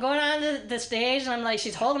 So I'm going on the stage, and I'm like,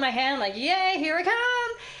 she's holding my hand, I'm like, yay, here I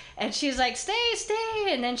come. And she's like, stay.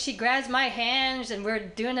 And then she grabs my hands, and we're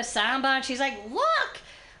doing a samba. And she's like, look.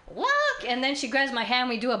 And then she grabs my hand.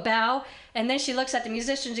 We do a bow. And then she looks at the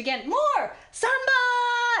musicians again. More samba.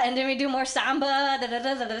 And then we do more samba. Da, da,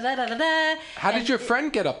 da, da, da, da, da. How did your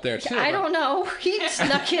friend get up there, too? I don't know. He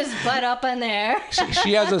snuck his butt up in there.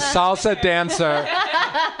 She has a salsa dancer.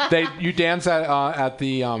 You dance at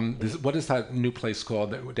the, what is that new place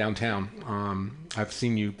called downtown? I've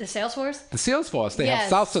seen you. The Salesforce? The Salesforce. They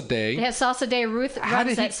have Salsa Day. They have Salsa Day. Ruth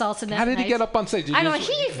runs that Salsa Day. How did he get up on stage? I don't know.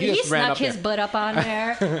 He snuck his butt up on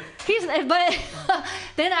there. But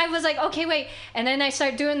then I was like, okay, wait. And then I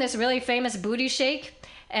start doing this really famous booty shake.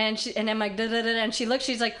 And I'm like, da, da, da, and she looks,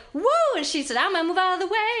 she's like, woo! And she said, I'm gonna move out of the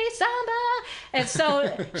way, samba. And so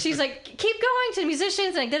she's like, keep going to the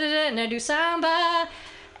musicians, and like, da, da, da, and I do samba.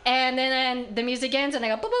 And then the music ends, and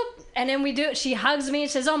I go, boop, boop. And then we do, she hugs me and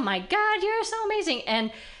says, oh my God, you're so amazing.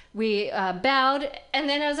 And we bowed, and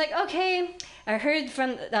then I was like, okay. I heard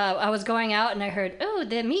from, I was going out, and I heard, oh,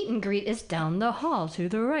 the meet and greet is down the hall to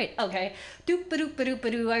the right. Okay.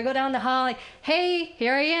 Doop-a-doop-a-doop-a-doo. I go down the hall, like, hey,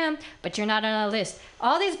 here I am, but you're not on a list.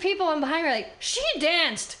 All these people behind me are like, she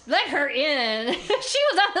danced. Let her in. She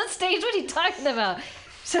was on the stage. What are you talking about?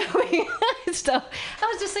 So I was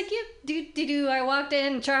just like, do. I walked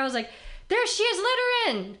in, and Charles was like, there she is, let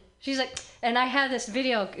her in. She's like, and I had this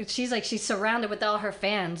video. She's like, she's surrounded with all her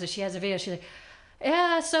fans, and she has a video. She's like,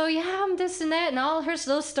 yeah, so yeah, I'm this and that, and all her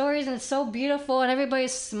those stories, and it's so beautiful, and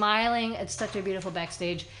everybody's smiling. It's such a beautiful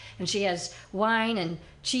backstage, and she has wine and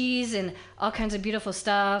cheese and all kinds of beautiful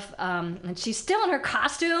stuff. And she's still in her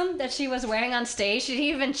costume that she was wearing on stage. She didn't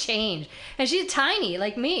even change, and she's tiny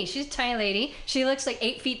like me. She's a tiny lady. She looks like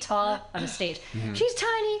 8 feet tall on the stage. Mm-hmm. She's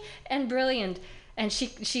tiny and brilliant, and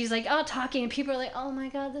she's like talking, and people are like, oh my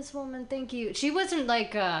God, this woman, thank you. She wasn't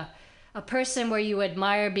like a person where you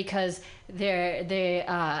admire because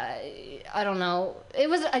I don't know. It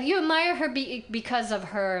was you admire her because of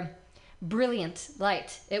her brilliant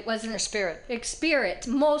light. It wasn't her spirit. Spirit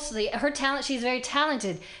mostly her talent. She's very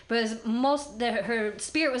talented, but her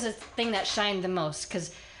spirit was the thing that shined the most.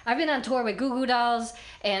 Because I've been on tour with Goo Goo Dolls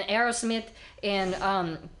and Aerosmith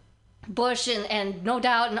and Bush and No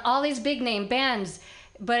Doubt and all these big name bands,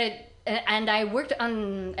 and I worked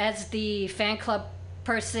on as the fan club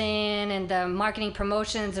person and the marketing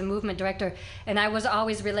promotions and movement director, and I was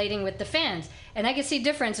always relating with the fans, and I could see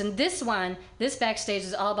difference. And this backstage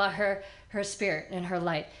is all about her spirit and her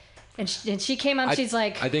light, and she came up. She's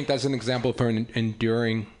like, I think that's an example for an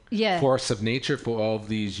enduring force of nature for all of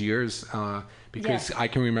these years, because I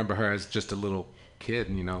can remember her as just a little kid,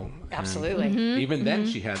 Absolutely. Even then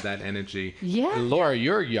she had that energy. Yeah. Laura,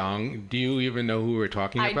 you're young. Do you even know who we're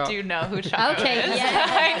talking about? I do know who Choco is.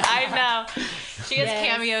 Yeah. I know. She has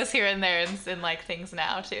cameos here and there in like things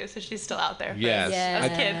now too, so she's still out there. Yes.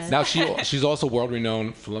 As kids. Now she's also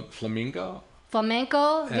world-renowned flamenco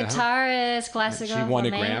guitarist, classical. She won flamenco,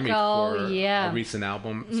 a Grammy for a recent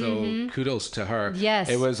album, so kudos to her. Yes,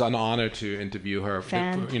 it was an honor to interview her.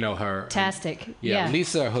 Fantastic. Yeah,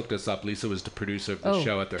 Lisa hooked us up. Lisa was the producer of the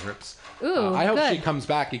show at the Hertz. Ooh, I hope good. she comes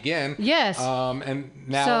back again. Yes. And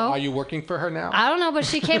now, are you working for her now? I don't know, but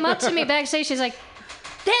she came up to me backstage. She's like,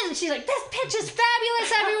 this pitch is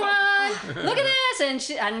fabulous, everyone. Look at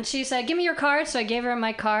this. And she said, give me your card. So I gave her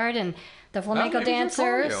my card, and the flamenco maybe it's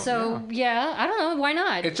your dancer. choreo, So yeah, I don't know, why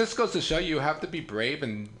not? It just goes to show you have to be brave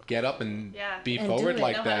and get up and be And forward do it.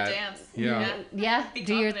 like Know how that. to dance. Yeah, Be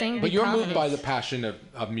do your confident. thing. But be you're moved confident. by the passion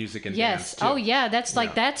of music and Yes. dance too. Oh yeah, that's like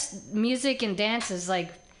Yeah. that's music and dance is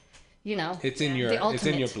like, you know. It's in your the it's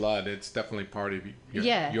in your ultimate. blood. It's definitely part of your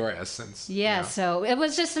Yeah. your essence. Yeah, so it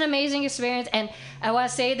was just an amazing experience, and I want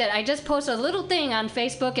to say that I just posted a little thing on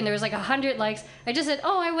Facebook, and there was like 100 likes. I just said,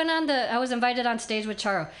 "Oh, I was invited on stage with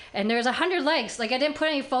Charo," and there was 100 likes. Like I didn't put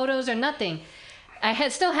any photos or nothing.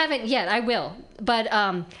 Still haven't yet. I will, but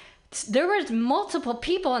there was multiple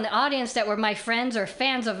people in the audience that were my friends or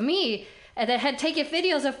fans of me. And that had taken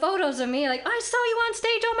videos of photos of me, like, I saw you on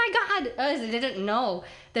stage, oh my God. I didn't know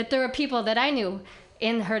that there were people that I knew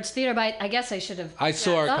in Hertz Theater, but I guess I should have. I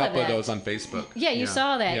saw a thought couple of that. those on Facebook. Yeah, you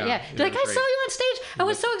saw that. Yeah. it They're like, was I great. saw you on stage. I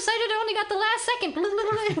was so excited. I only got the last second.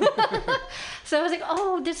 So I was like,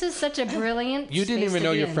 oh, this is such a brilliant. You didn't space even to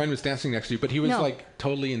know be your in. friend was dancing next to you, but he was No. like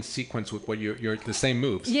totally in sequence with what you're the same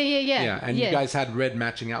moves. Yeah. Yeah, and yeah. you guys had red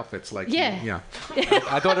matching outfits, like Yeah.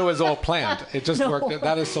 I thought it was all planned. It just worked.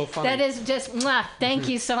 That is so funny. That is just, mwah, thank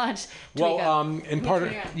you so much. well, Tweeka. in part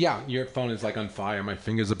of your phone is like on fire. My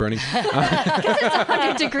fingers are burning. It's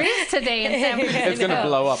 100 degrees today in San Francisco. It's going to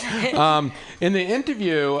blow up. In the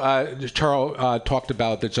interview, Charles talked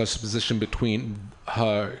about the juxtaposition between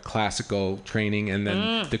her classical training and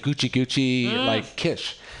then the Gucci like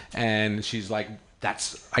Kish, and she's like,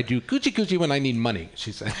 I do Gucci when I need money,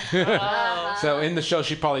 she said. So in the show,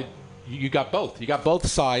 you got both. You got both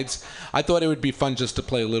sides. I thought it would be fun just to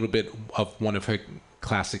play a little bit of one of her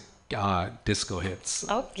classic disco hits.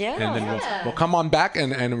 Oh, yeah. And then we'll come on back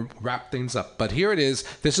and wrap things up. But here it is.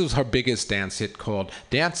 This is her biggest dance hit called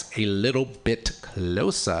Dance a Little Bit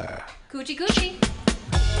Closer. Gucci Gucci.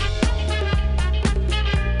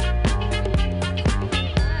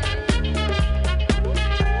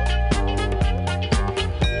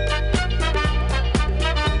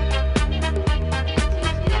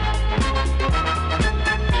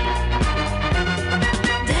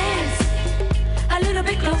 Dance a little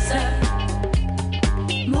bit closer.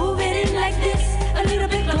 Move it in like this, a little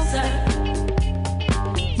bit closer.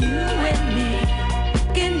 You and me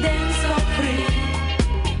can dance so free.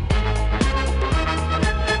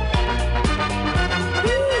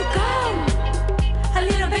 Ooh, come a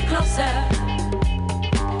little bit closer.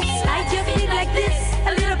 Slide your feet like this, a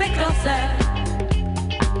little bit closer.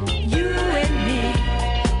 You and me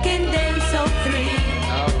can dance so free.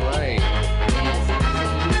 All right.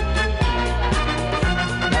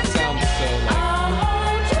 That sounds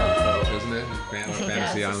so like, isn't it?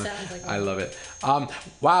 Fantasy Island. I love it.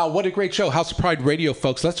 Wow, what a great show. House of Pride Radio,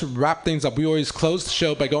 folks. Let's wrap things up. We always close the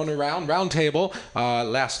show by going around, round table,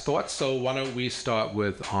 last thoughts. So why don't we start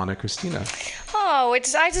with Anna Christina? Oh, I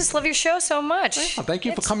just love your show so much. Oh, thank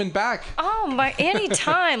you for coming back. Oh, my,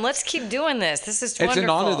 anytime. Let's keep doing this. This is It's wonderful. an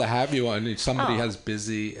honor to have you on. Somebody as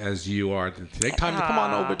busy as you are to take time to come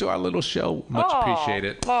on over to our little show. Much appreciate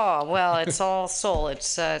it. Oh, well, it's all soul.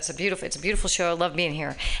 It's a beautiful show. I love being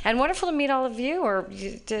here, and wonderful to meet all of you, or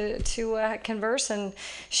to converse and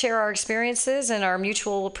share our experiences and our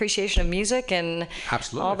mutual appreciation of music and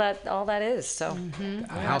Absolutely. all that is. So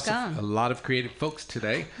A house of a lot of creative folks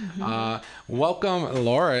today. Welcome,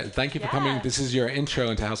 Laura. Thank you for coming. This is your intro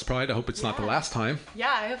into House of Pride. I hope it's not the last time.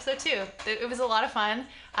 Yeah, I hope so too. It was a lot of fun.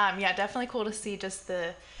 Yeah, definitely cool to see just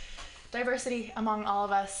the diversity among all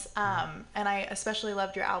of us. And I especially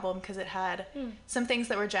loved your album because it had some things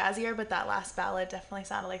that were jazzier, but that last ballad definitely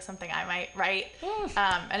sounded like something I might write.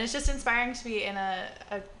 And it's just inspiring to be in a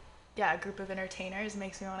group of entertainers. It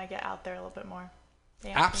makes me want to get out there a little bit more.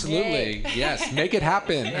 Yeah. Absolutely. Yes. Make it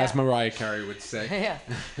happen, as Mariah Carey would say. yeah.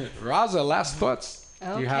 Raza, last thoughts.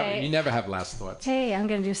 Okay. You never have last thoughts. Hey, I'm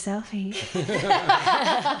going to do selfie.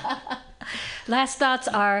 Last thoughts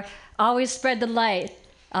are always spread the light.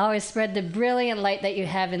 Always spread the brilliant light that you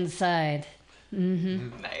have inside.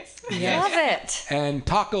 Nice. Love it. And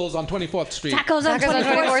tacos on 24th Street. Tacos on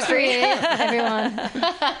 24th Street,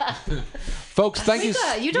 everyone. Folks, thank you.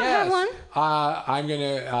 You don't have one? I'm going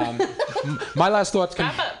to... my last thoughts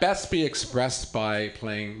can best be expressed by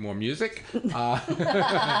playing more music.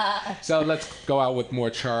 So let's go out with more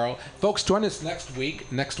Charles. Folks, join us next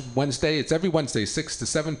Wednesday. It's every Wednesday, 6 to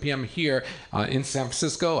 7 p.m. here in San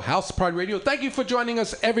Francisco. House of Pride Radio. Thank you for joining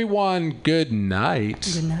us, everyone. Good night.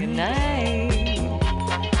 Good night. Good night.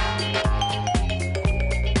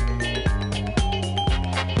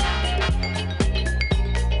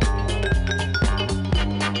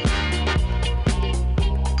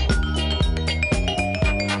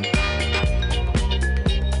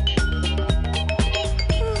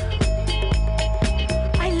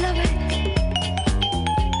 I love it.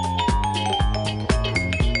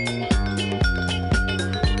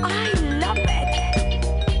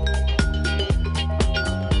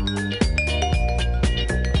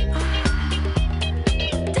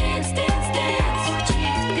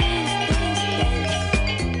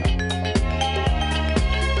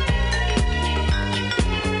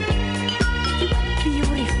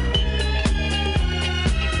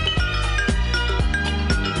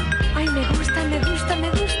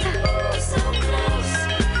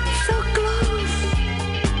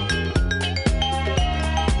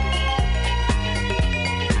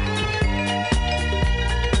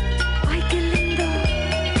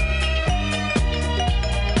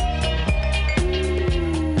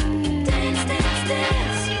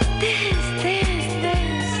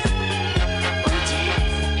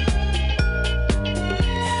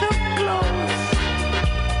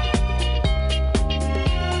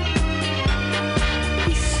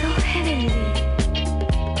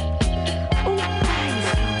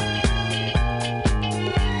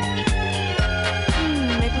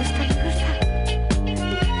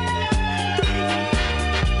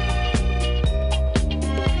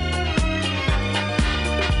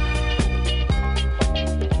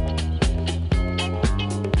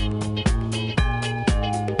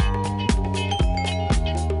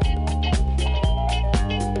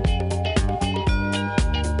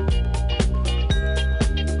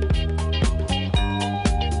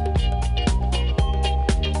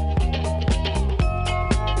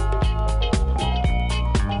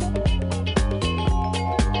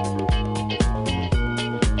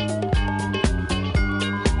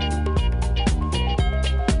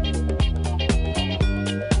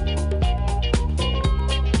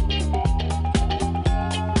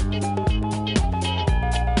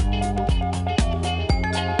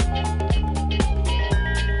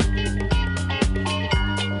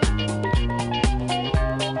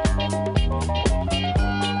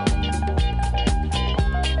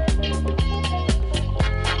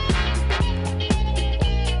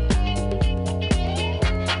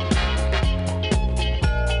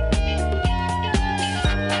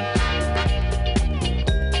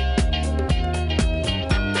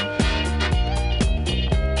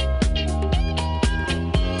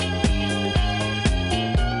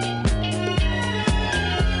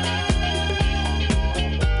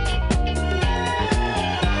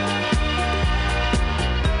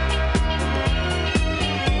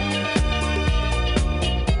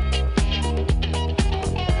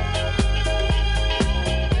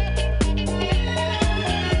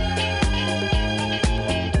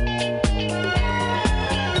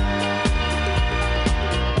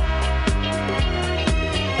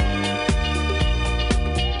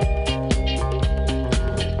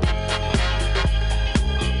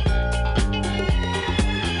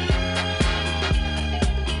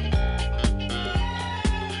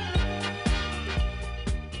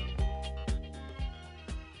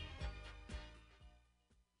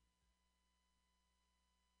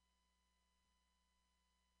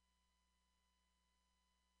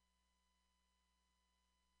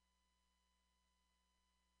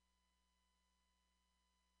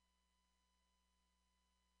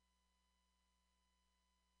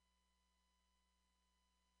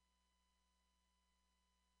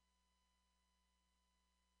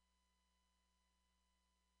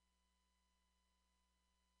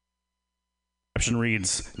 caption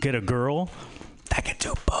reads, "Get a girl that can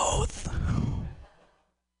do both."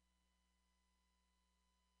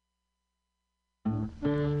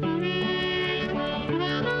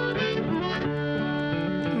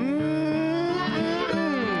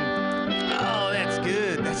 Oh, that's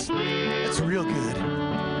good. That's real good.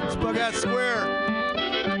 It's Bughouse Square.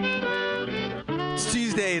 It's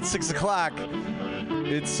Tuesday at 6 o'clock.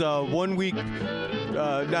 It's 1 week,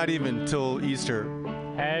 not even, till Easter.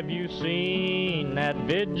 Have you seen that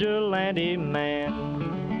vigilante man?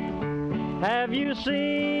 Have you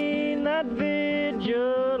seen that vigilante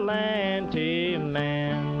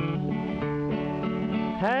man?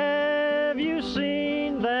 Have you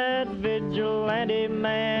seen that vigilante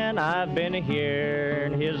man? I've been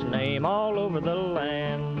hearing his name all over the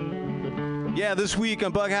land. Yeah, this week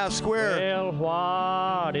on Bughouse Square. Well,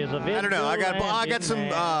 what is a vigilante I don't know. I got some.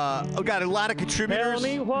 I got a lot of contributors. Tell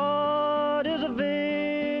me what is a vigilante?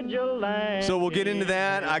 So we'll get into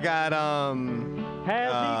that. I got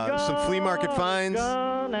some flea market finds.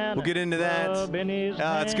 We'll get into that.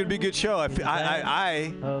 It's gonna be a good show. I feel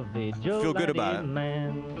good about it.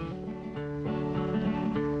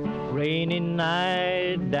 Rainy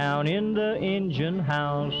night down in the engine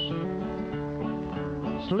house,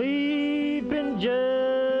 sleeping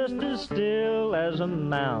just as still as a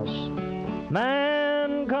mouse.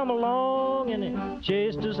 Man come along and he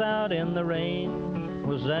chased us out in the rain.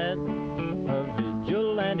 Was that a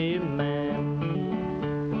vigilante man?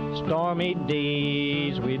 Stormy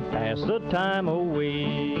days we'd pass the time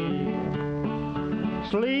away,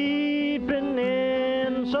 sleeping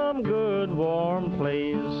in some good warm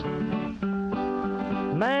place.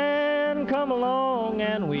 Man come along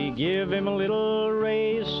and we give him a little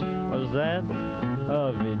race. Was that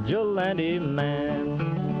a vigilante man?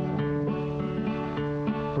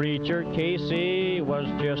 Preacher Casey was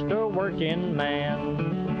just a working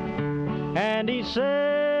man, and he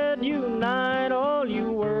said, "Unite all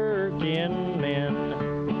you working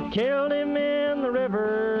men." Killed him in the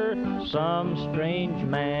river. Some strange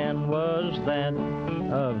man. Was that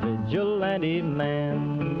a vigilante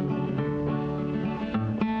man?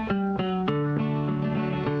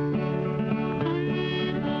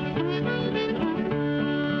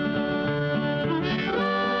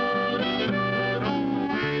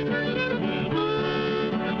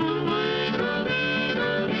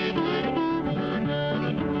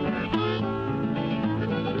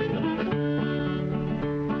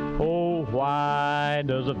 Why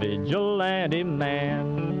does a vigilante man,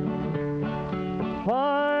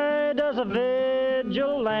 why does a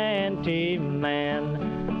vigilante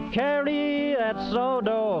man carry that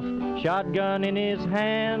sawed-off shotgun in his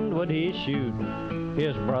hand? Would he shoot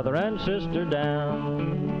his brother and sister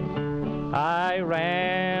down? I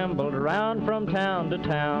rambled around from town to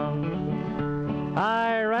town,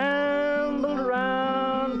 I rambled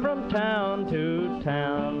around from town to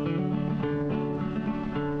town,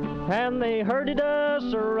 and they herded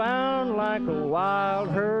us around like a wild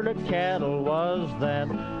herd of cattle. Was that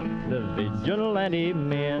the vigilante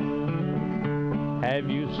men? Have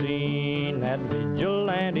you seen that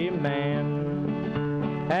vigilante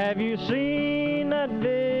man? Have you seen that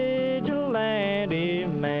vigilante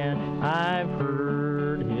man? I've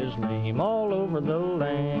heard his name all over the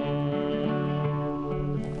land.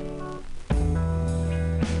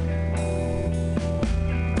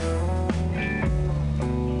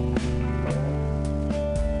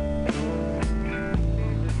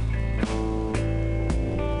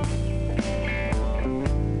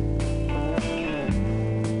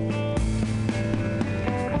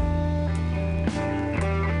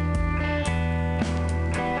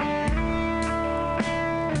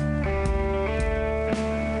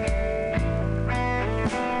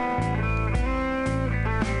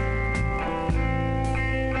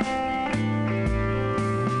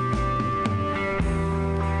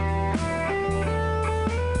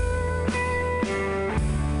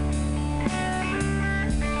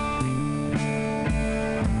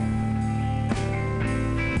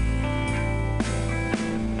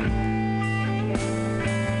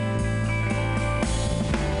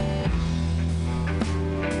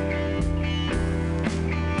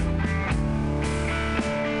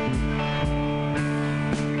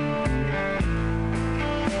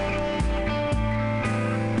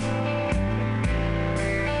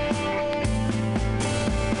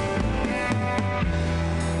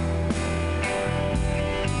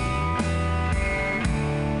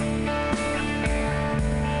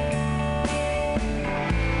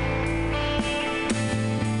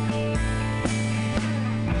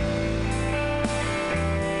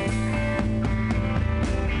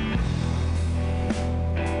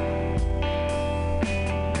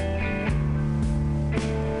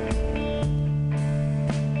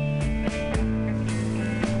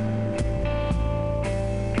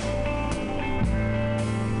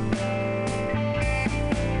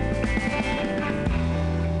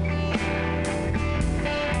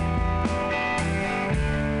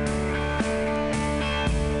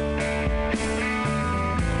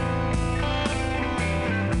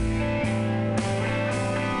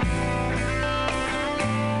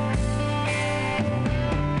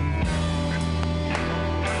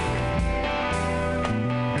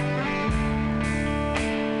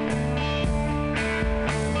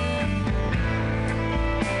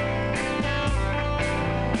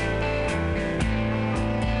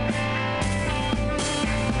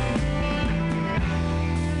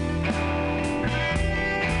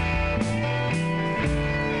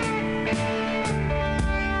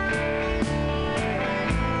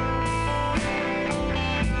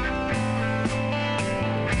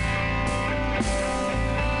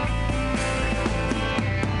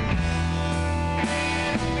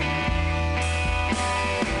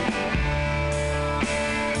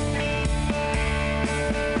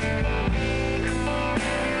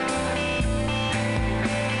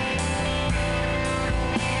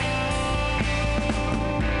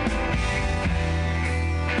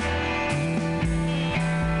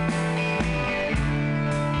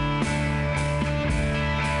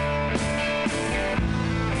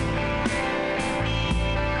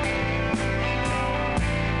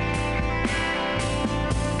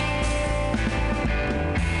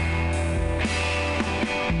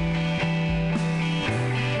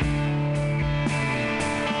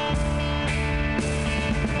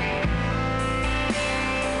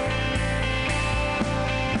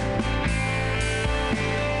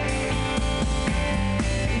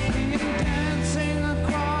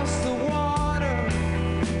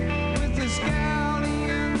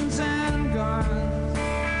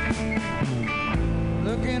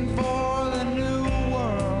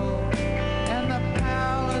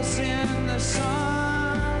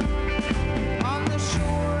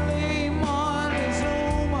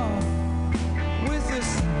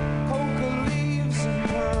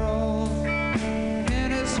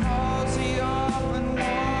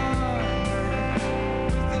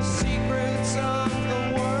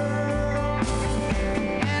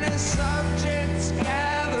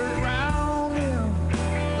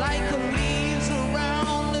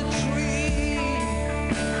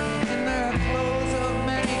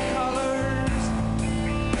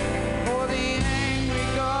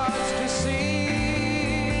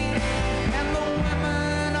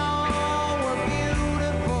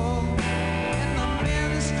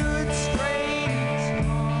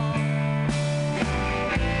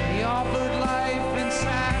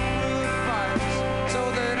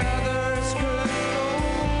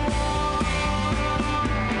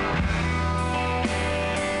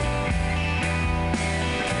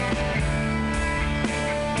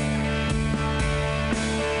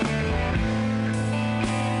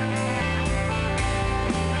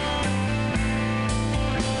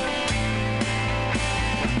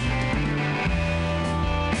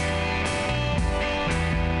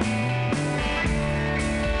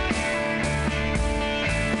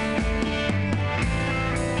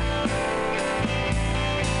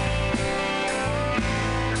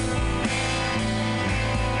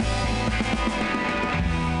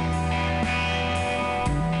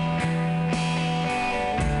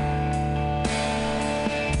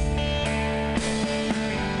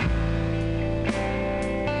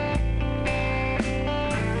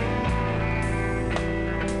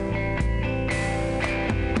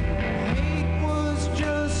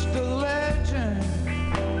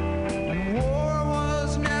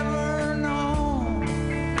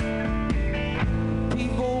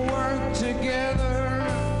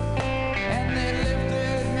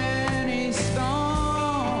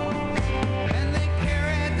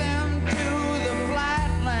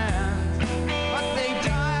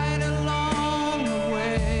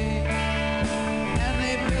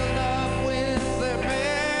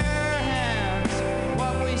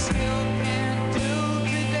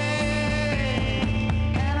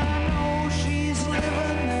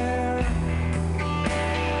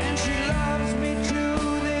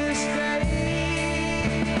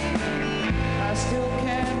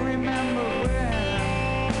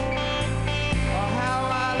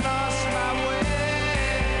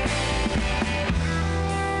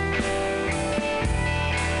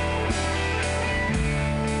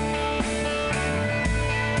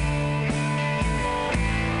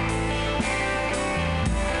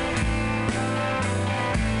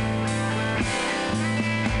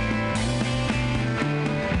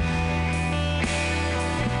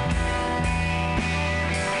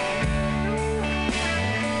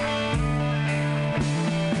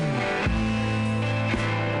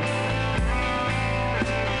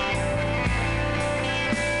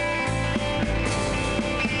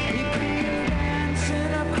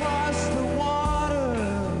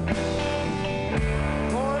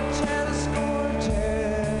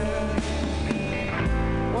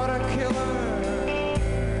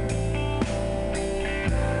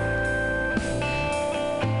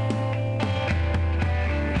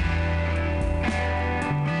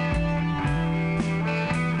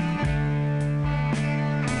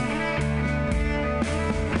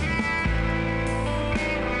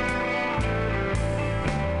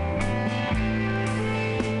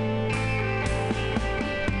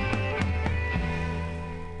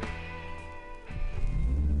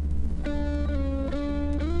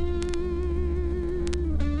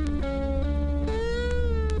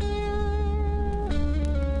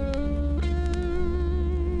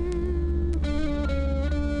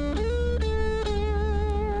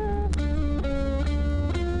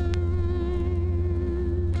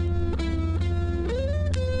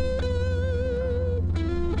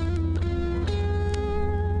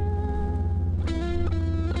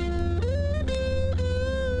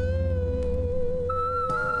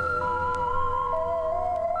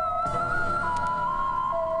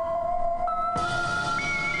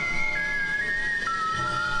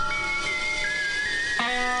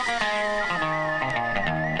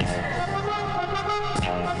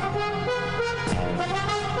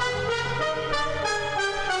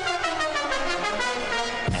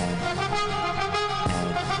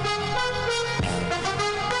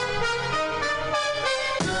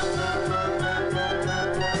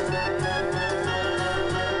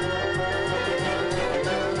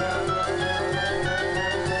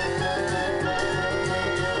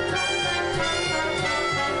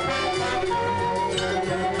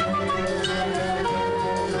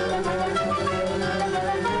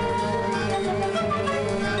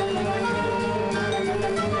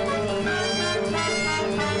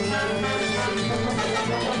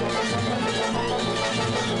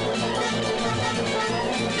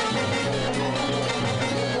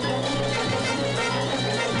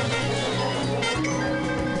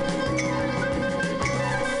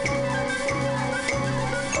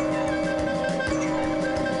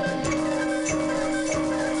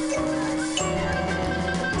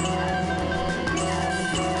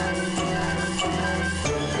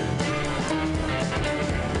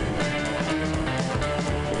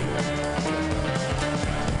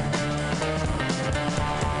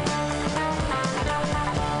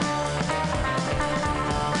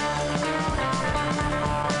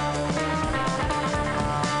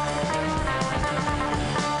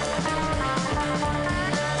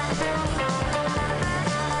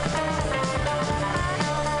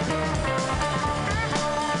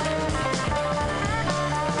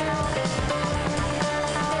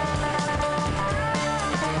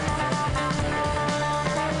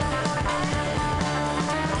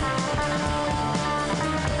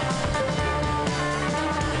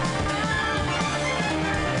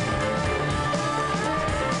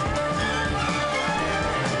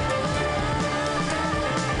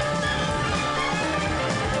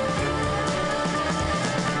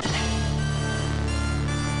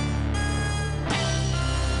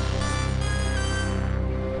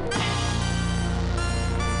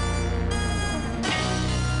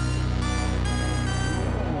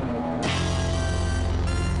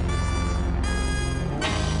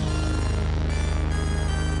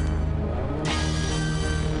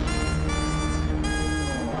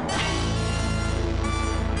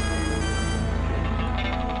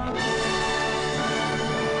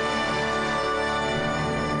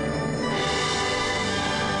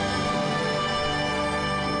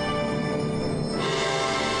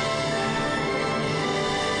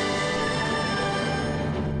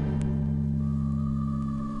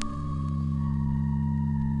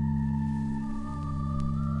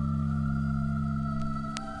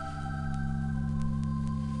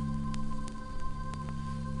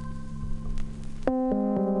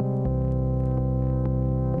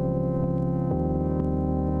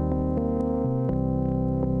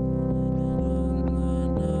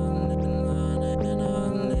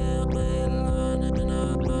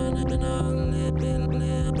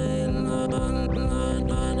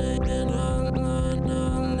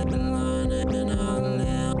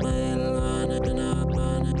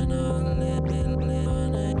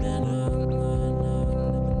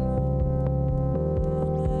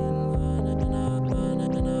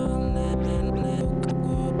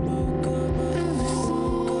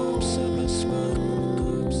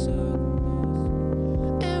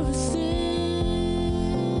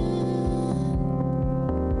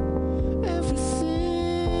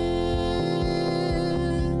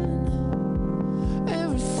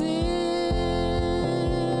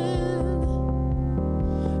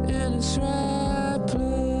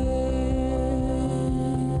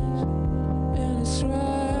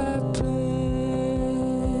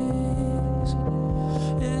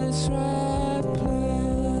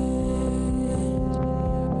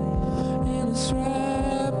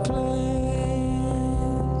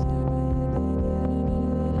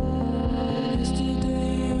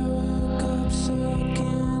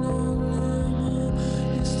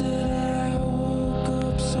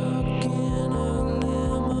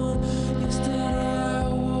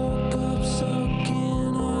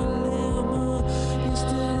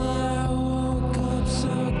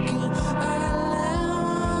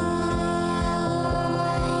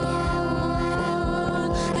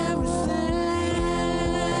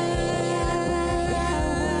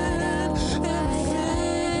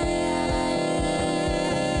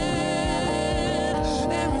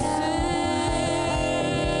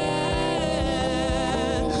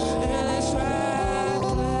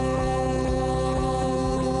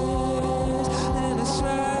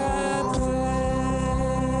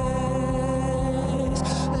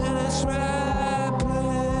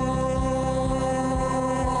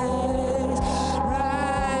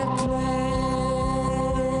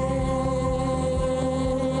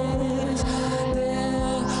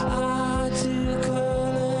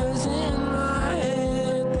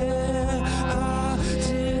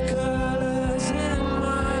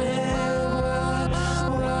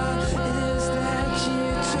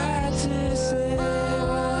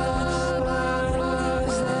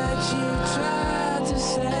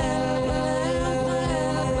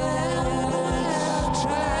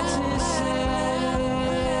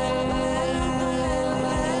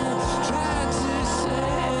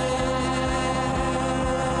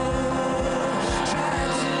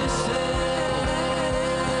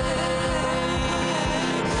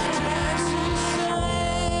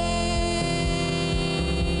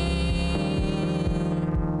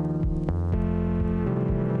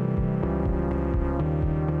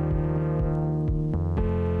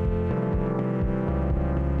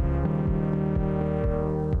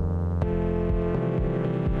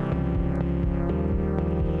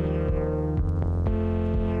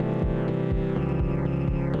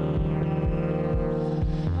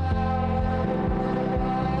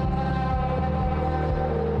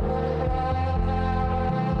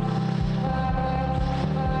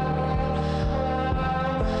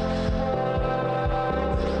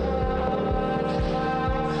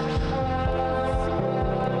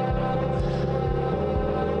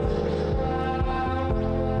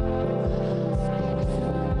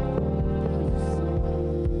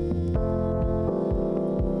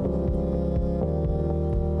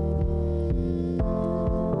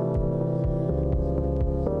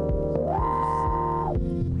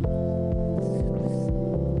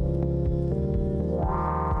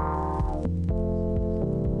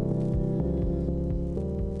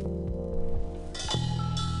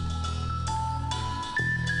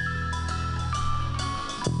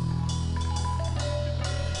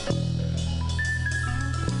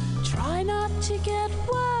 not to get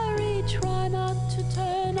worried, try not to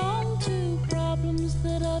turn on to problems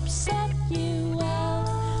that upset you.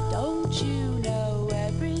 Well, don't you know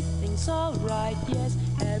everything's alright? Yes,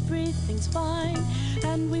 everything's fine,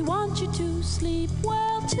 and we want you to sleep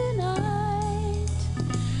well tonight.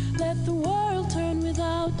 Let the world turn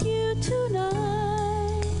without you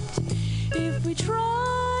tonight. If we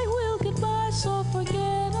try, we'll get by, so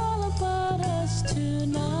forget all about us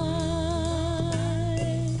tonight.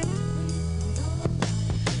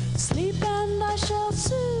 Sleep and I shall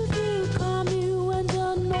soothe you, calm you and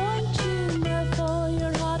anoint you, for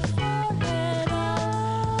your hot forehead.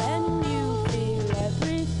 Then you feel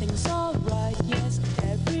everything's alright, yes,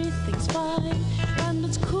 everything's fine, and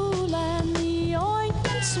it's cool and the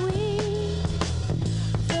ointment sweet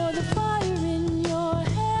for the fire in your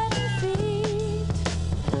head and feet.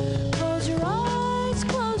 Close your eyes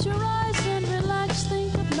and relax,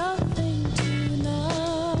 think of nothing tonight.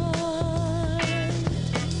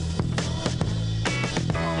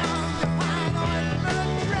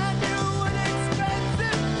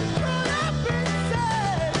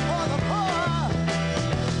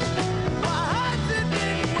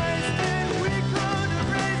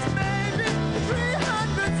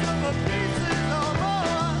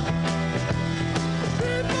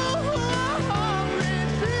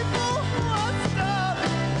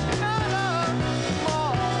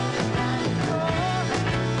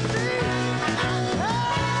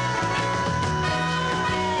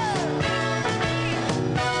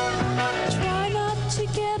 Try not to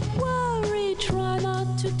get worried, try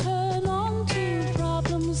not to turn on to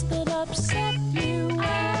problems that upset you.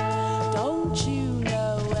 Don't you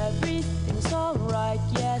know everything's alright?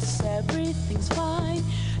 Yes, everything's fine,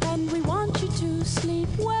 and we want you to sleep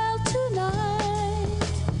well tonight.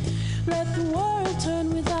 Let the world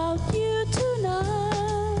turn without you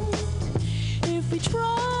tonight. If we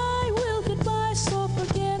try, we'll get by, so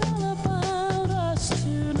forget all about us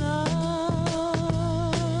tonight.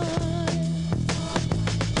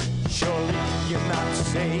 Surely you're not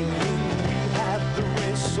saying we have the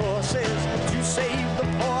resources to save the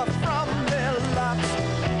poor from their lots.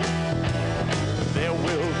 There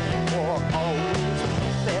will be poor always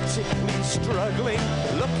pathetically struggling.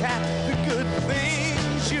 Look at the good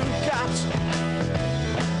things you got.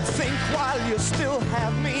 Think while you still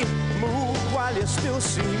have me, move while you still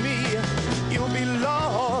see me. You'll be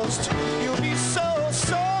lost, you'll be so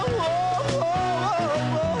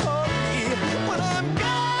when I'm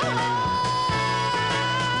gone.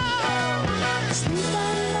 Sleep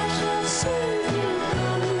and I shall soothe you,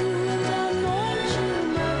 calm you and anoint you,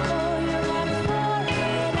 for your hot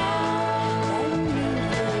forehead. Then you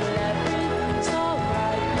feel everything's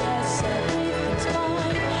alright, yes, everything's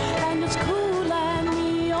fine, and it's cool and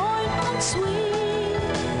the ointment sweet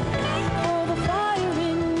for the fire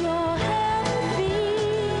in your head and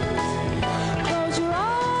feet. Close your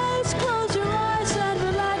eyes and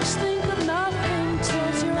relax, think of nothing.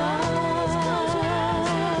 Close your eyes. Close your eyes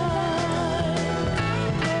and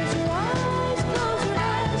relax. Close your eyes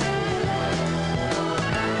and relax. Close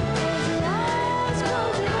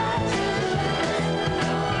your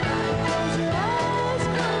eyes and relax.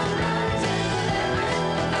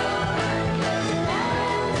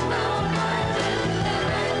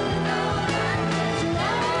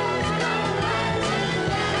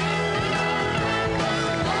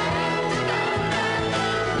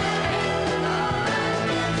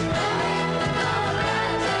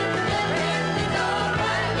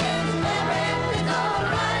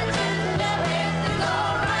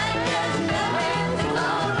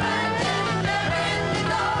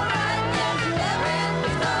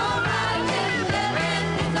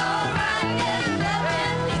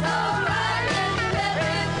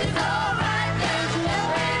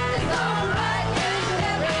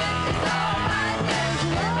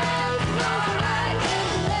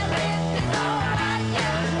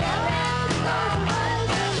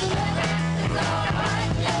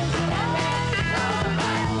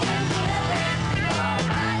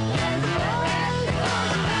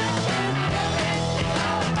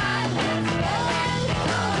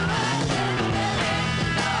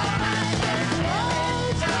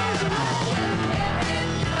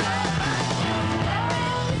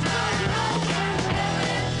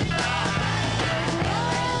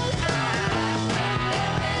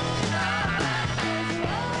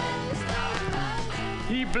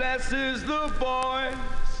 He blesses the boys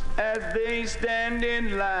as they stand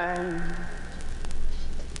in line.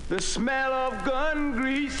 The smell of gun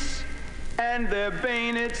grease and their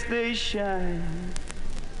bayonets they shine.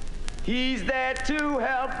 He's there to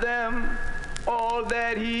help them all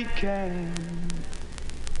that he can.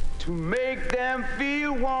 to make them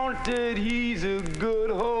feel wanted. He's a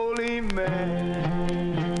good holy man.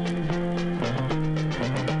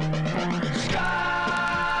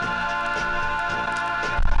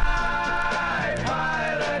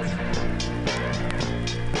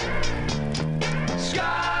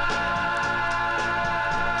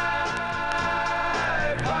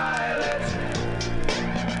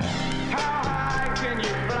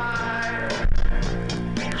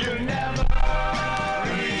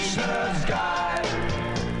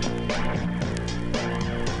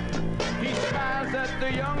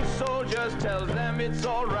 Tells them it's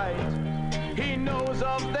all right. He knows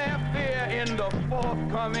of their fear in the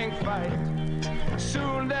forthcoming fight.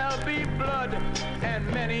 Soon there'll be blood and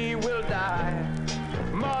many will die.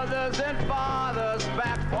 Mothers and fathers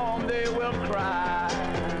back home, they will cry.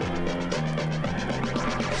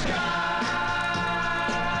 Sky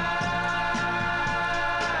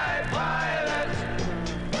pilot,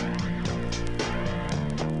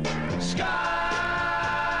 sky.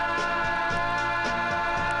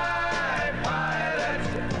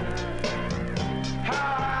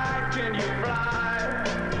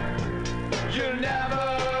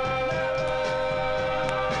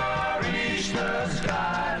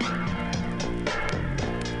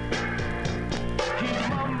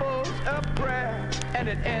 And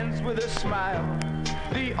it ends with a smile.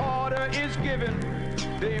 The order is given,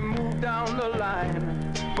 they move down the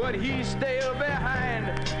line, but he's still behind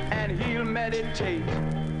and he'll meditate.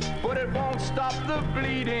 But it won't stop the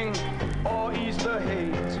bleeding or ease the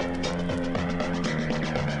hate.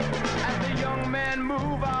 As the young men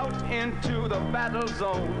move out into the battle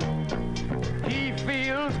zone, he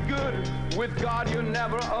feels good, with God you're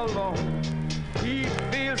never alone. He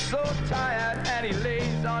feels so tired and he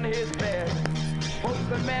lays on his bed. Hopes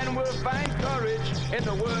the men will find courage in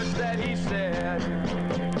the words that he said.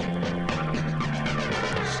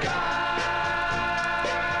 Sky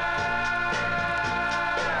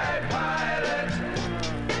pilot,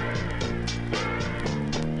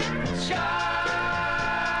 sky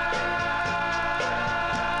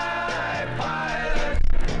pilot,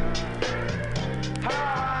 how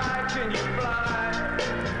high can you fly?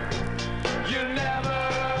 You'll never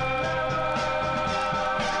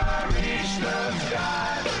reach the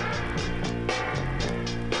sky.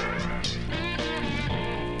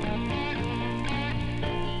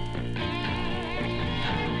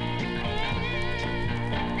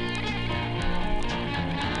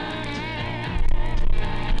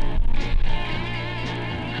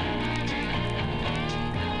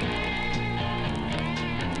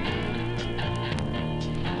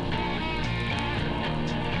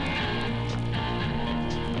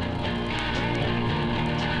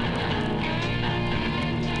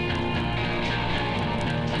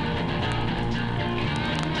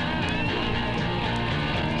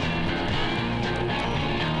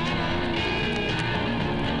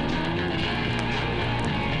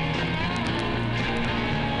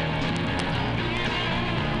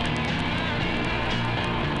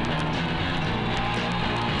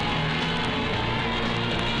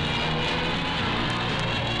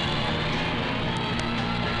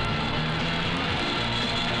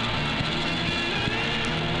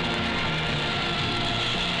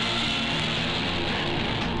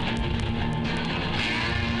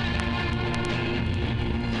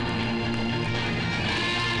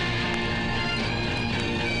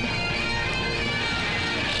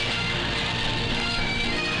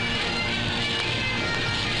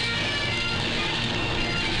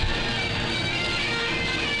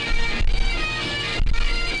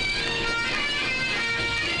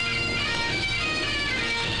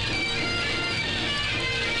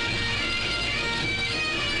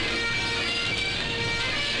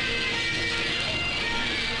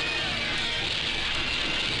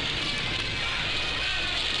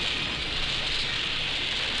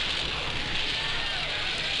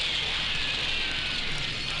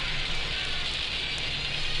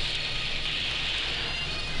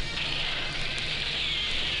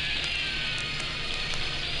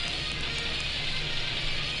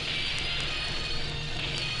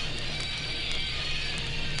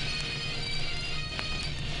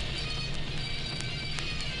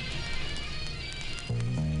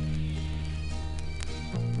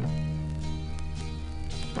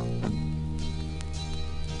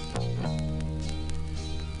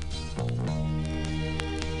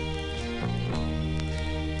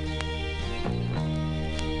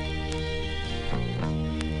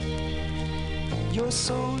 You're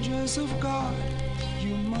soldiers of God,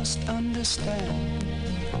 you must understand.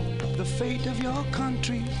 The fate of your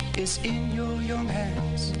country is in your young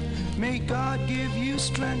hands. May God give you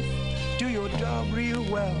strength do your job real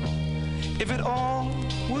well. If it all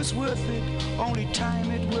was worth it, only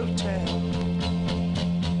time it will tell.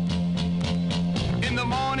 In the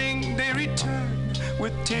morning they return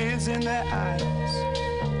with tears in their eyes.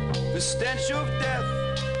 The stench of death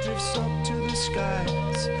drifts up to the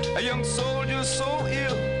skies. A young soldier so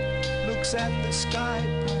ill looks at the sky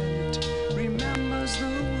pilot, remembers the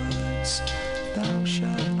words, thou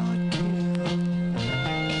shalt not kill.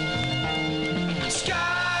 Sky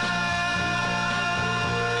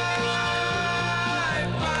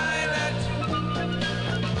pilot,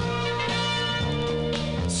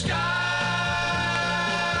 sky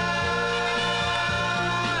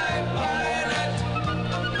pilot,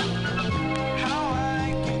 how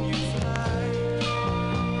high can you fly?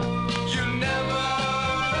 You'll never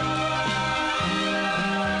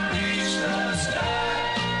reach the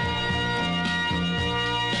sky.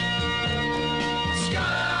 Sky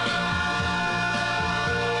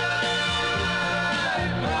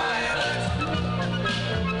pilot,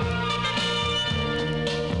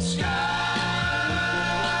 sky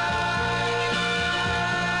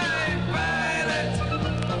pilot,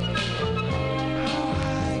 how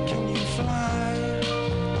high can you fly?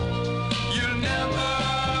 You'll never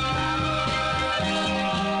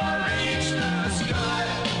reach the sky.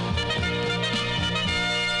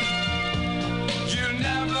 You'll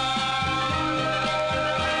never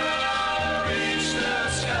reach the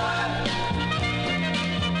sky.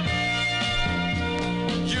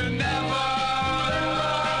 You'll never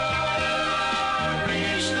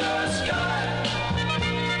reach the sky.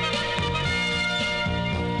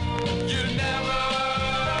 You'll never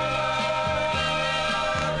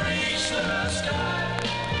reach the sky.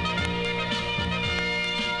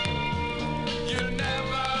 You'll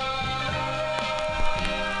never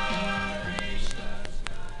reach the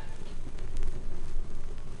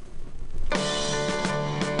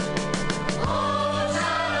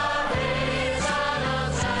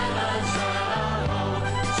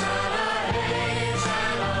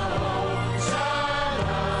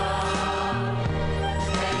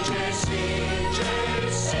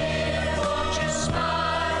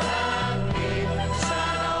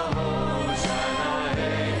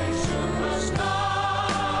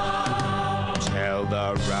Tell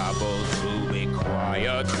the rabble to be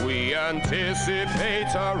quiet. We anticipate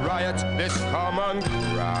a riot. This common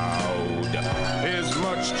crowd is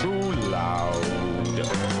much too loud.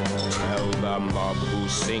 Tell the mob who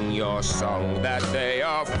sing your song that they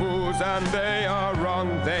are fools and they are wrong.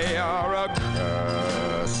 They are a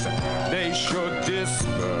curse. They should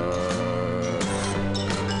disperse.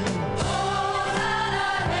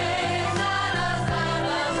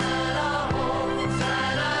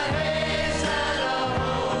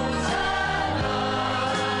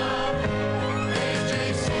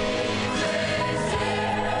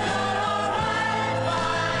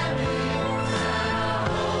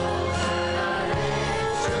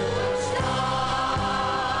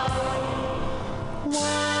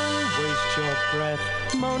 Why waste your breath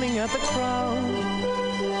moaning at the crowd?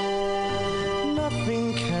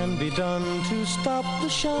 Nothing can be done to stop the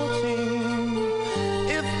shouting.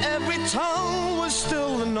 If every tongue was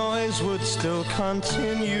still, the noise would still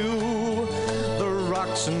continue. The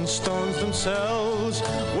rocks and stones themselves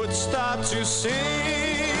would start to sing.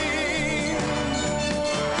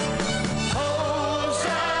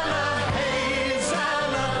 Hosanna, hey,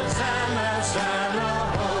 Zanna, Zanna, Zanna,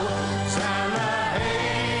 Hosanna,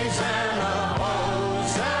 hey, Zanna,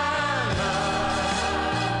 Hosanna.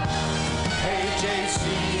 Hey, JC,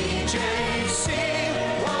 JC,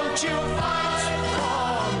 won't you fight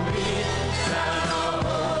for me? Zanna,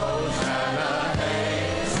 Hosanna,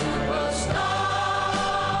 hey, superstar.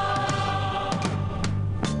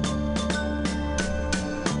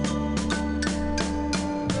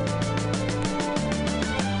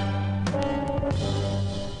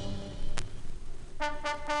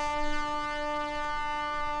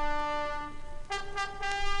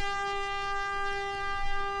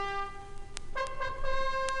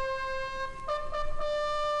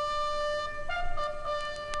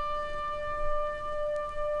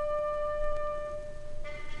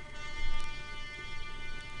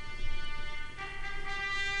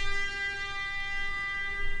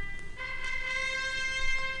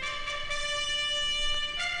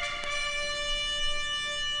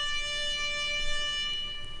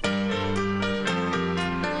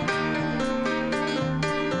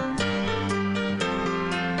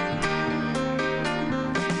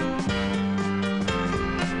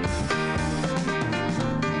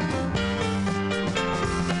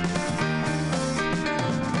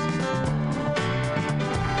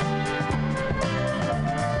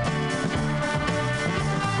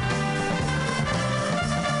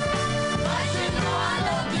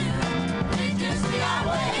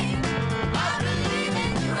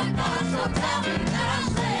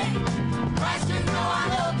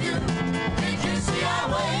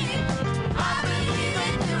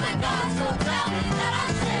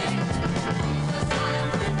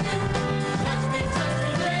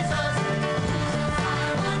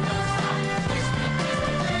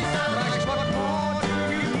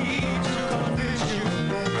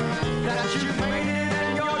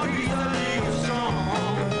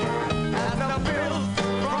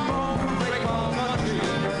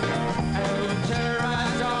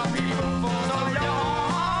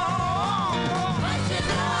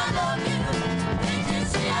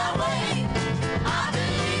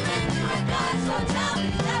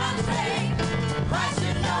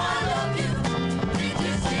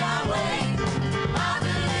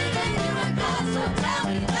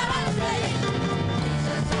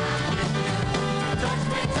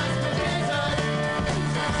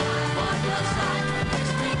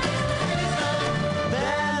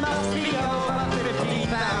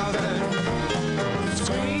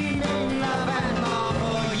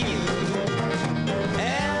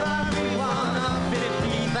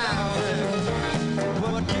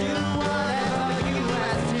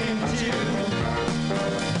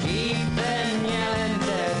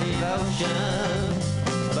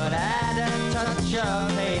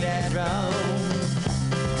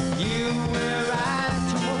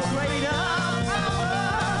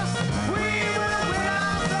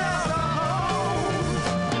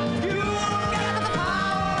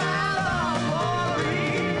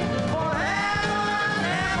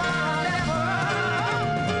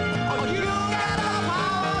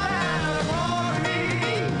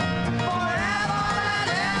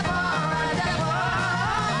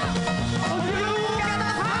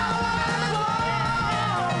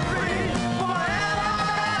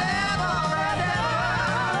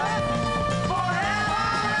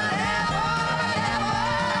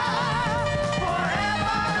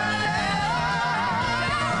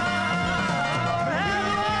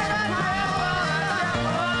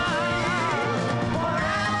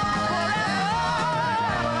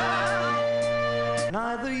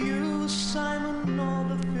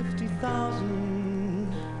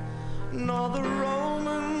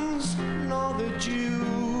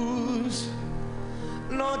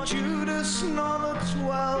 Judas, nor the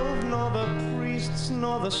 12, nor the priests,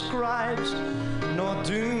 nor the scribes, nor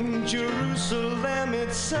doomed Jerusalem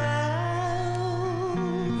itself.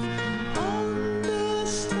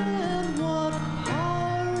 Understand what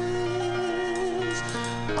power is.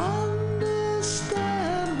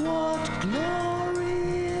 Understand what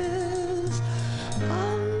glory is.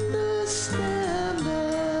 Understand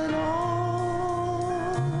it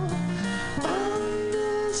all.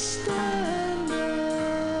 Understand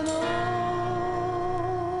it all.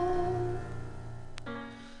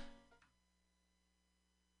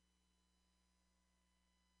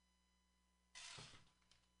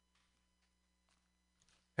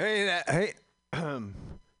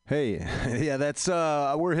 Hey, yeah, that's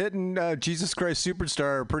we're hitting Jesus Christ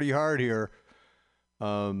Superstar pretty hard here.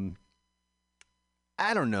 I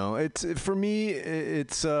don't know. It's for me.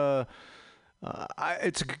 It's a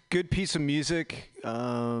good piece of music.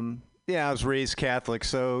 Yeah, I was raised Catholic,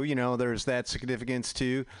 so there's that significance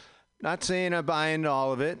too. Not saying I buy into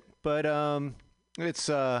all of it, but it's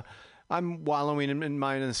I'm wallowing in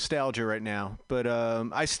my nostalgia right now. But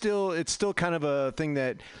it's still kind of a thing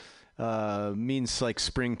that means like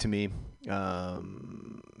spring to me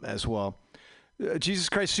as well. Jesus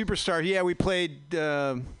Christ Superstar. Yeah, we played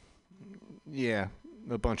a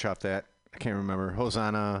bunch off that. I can't remember.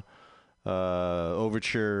 Hosanna,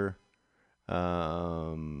 Overture,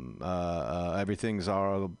 everything's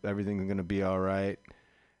gonna be all right,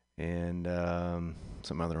 and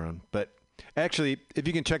some other one. But actually, if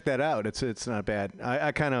you can check that out, it's not bad.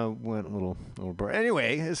 I kind of went a little overboard.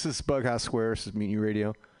 Anyway, this is Bughouse Square. This is Mutiny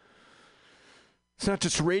Radio. It's not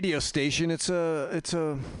just a radio station. It's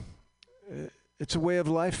a way of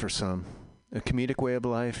life for some, a comedic way of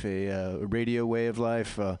life, a radio way of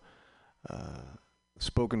life,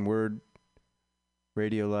 spoken word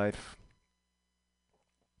radio life.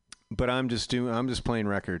 But I'm just playing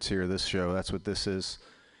records here. This show, that's what this is.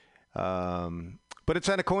 But it's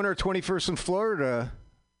at a corner of 21st and Florida,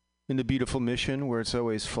 in the beautiful Mission, where it's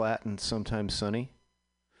always flat and sometimes sunny.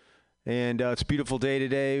 And it's a beautiful day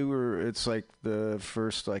today. It's like the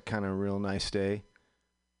first kind of real nice day,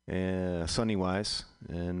 sunny wise.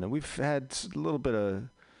 And we've had a little bit of.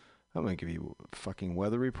 I'm gonna give you a fucking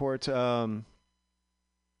weather report.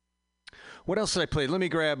 What else did I play? Let me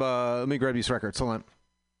grab these records. Hold on.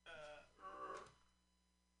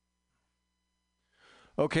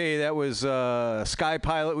 Okay, that was Sky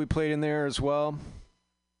Pilot. We played in there as well.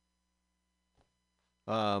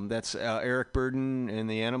 That's Eric Burden and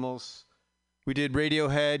the Animals. We did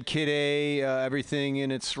Radiohead, Kid A, Everything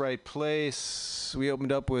in Its Right Place. We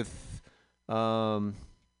opened up with Neil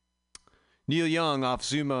Young off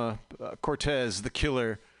Zuma, Cortez, The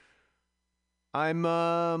Killer. I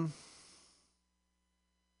got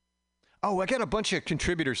a bunch of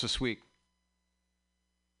contributors this week.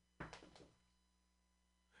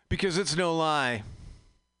 Because it's no lie.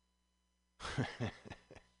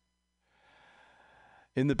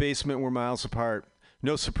 In the basement, we're miles apart.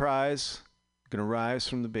 No surprise, gonna rise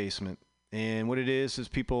from the basement. And what it is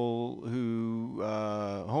people who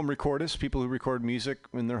home recordists, people who record music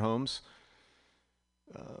in their homes.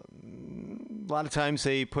 A lot of times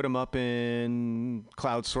they put them up in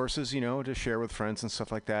cloud sources, to share with friends and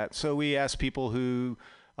stuff like that. So we ask people who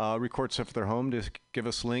record stuff at their home to give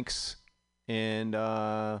us links, and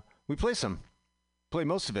we play play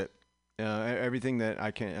most of it, everything that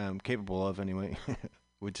I'm capable of anyway,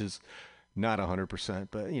 which is not 100%,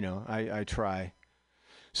 but I try.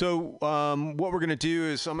 So what we're gonna do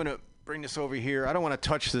is I'm gonna bring this over here. I don't want to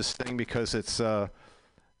touch this thing because it's a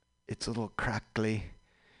little crackly.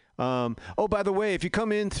 Oh, by the way, if you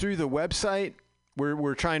come in through the website,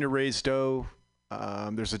 we're trying to raise dough.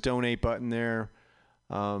 There's a donate button there.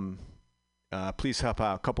 Please help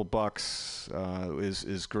out. A couple bucks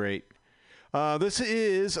is great. This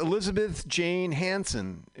is Elizabeth Jane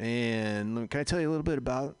Hansen, and can I tell you a little bit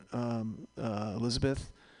about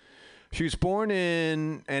Elizabeth? She was born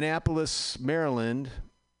in Annapolis, Maryland,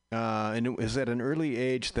 and it was at an early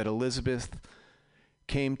age that Elizabeth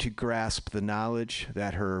came to grasp the knowledge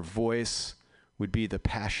that her voice would be the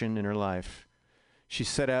passion in her life. She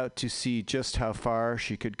set out to see just how far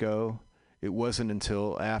she could go. It wasn't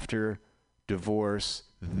until after divorce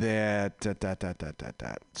that.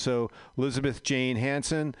 So Elizabeth Jane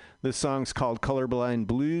Hansen, this song's called Colorblind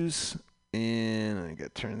Blues, and I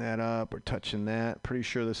got to turn that up. We're touching that. Pretty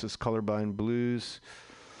sure this is Colorblind Blues.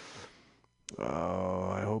 Oh,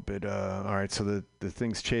 I hope it all right, so the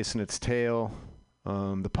thing's chasing its tail.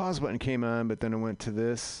 The pause button came on, but then it went to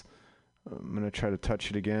this. I'm going to try to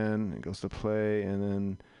touch it again. It goes to play, and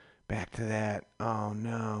then back to that. Oh,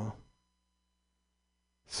 no.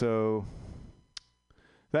 So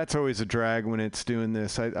That's always a drag when it's doing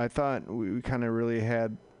this. I thought we kind of really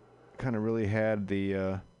had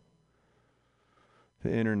the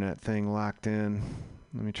internet thing locked in.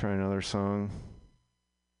 Let me try another song.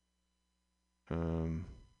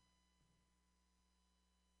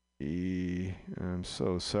 I'm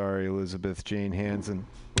so sorry, Elizabeth Jane Hansen.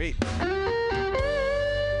 Wait.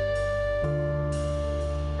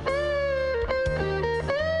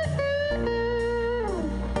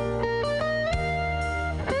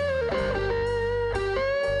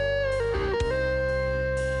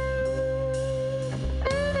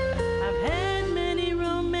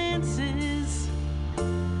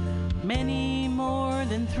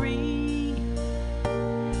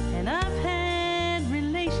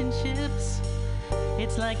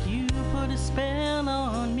 It's like you put a spell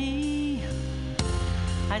on me.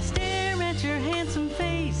 I stare at your handsome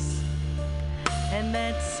face and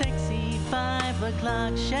that sexy 5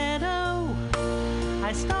 o'clock shadow.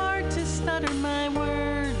 I start to stutter my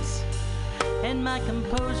words and my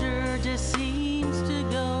composure just seems to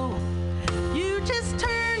go. You just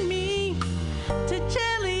turn me to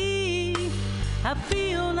jelly. I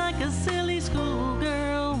feel like a silly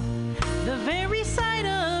schoolgirl. The very sight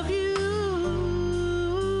of you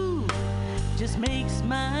just makes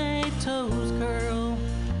my toes curl.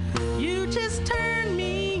 You just turn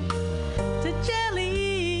me to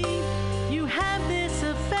jelly. You have this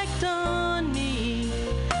effect on me.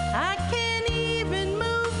 I can't even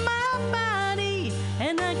move my body,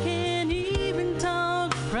 and I can't even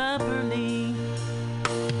talk properly.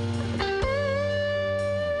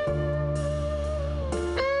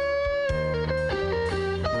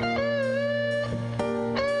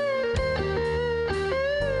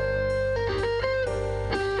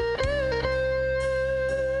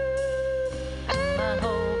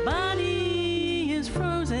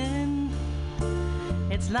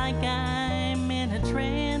 Like I'm in a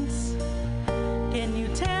trance. Can you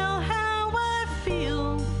tell how I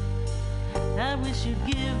feel? I wish you'd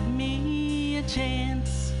give me a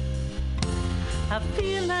chance. I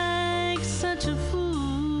feel like such a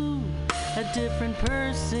fool, a different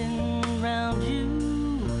person around you.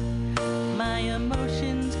 My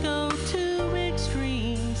emotions go to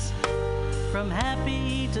extremes, from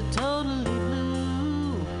happy to totally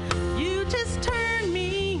blue. You just turn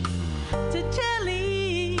me to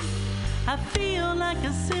jelly. I feel like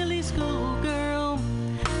a silly schoolgirl.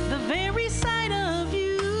 The very sight of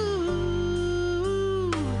you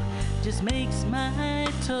just makes my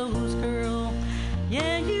toes curl.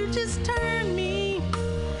 Yeah, you just turn me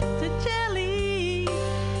to jelly.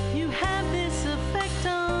 You have this effect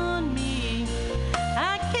on me.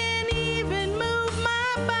 I can't even move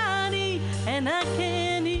my body, and I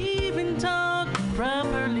can't even talk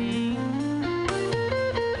properly.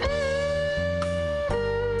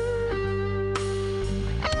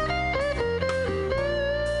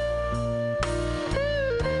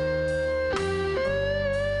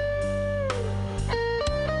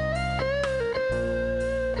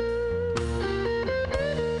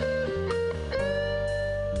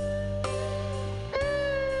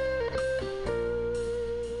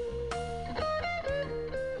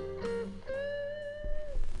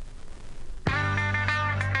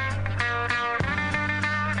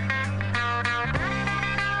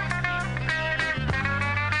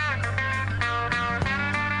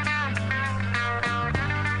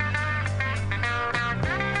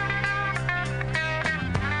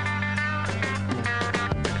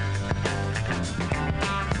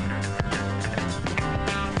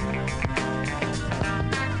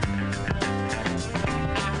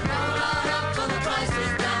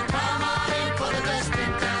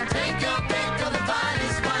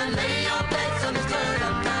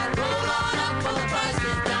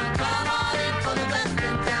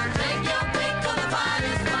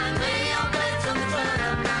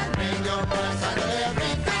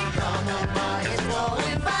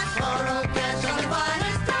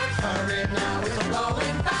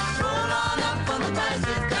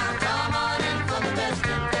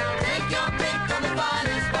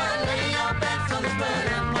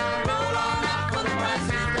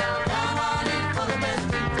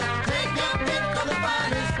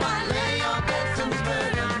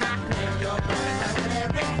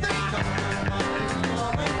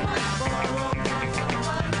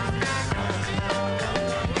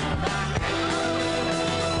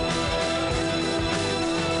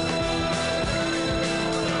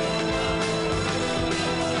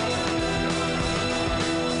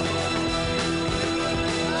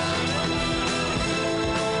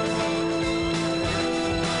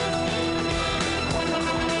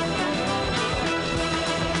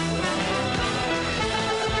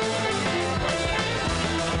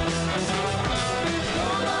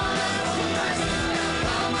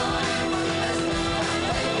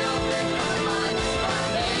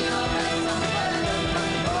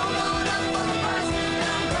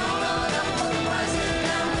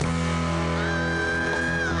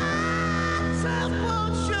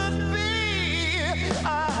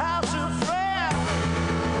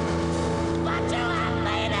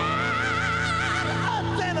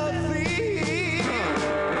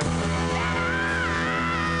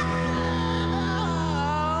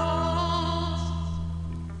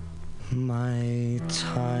 My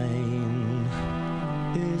time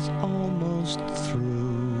is almost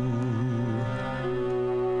through.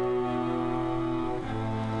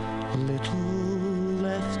 Little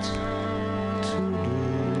left to do.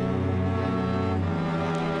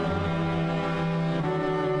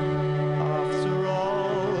 After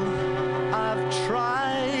all, I've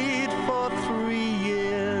tried for 3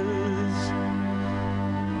 years.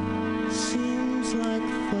 Seems like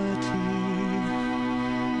 30.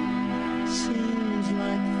 Seems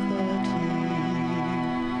like 30.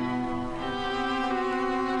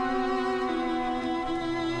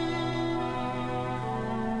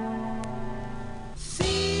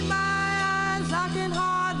 See my eyes, I can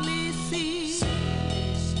hardly see.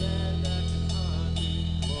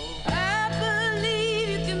 I believe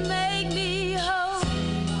you can make me whole.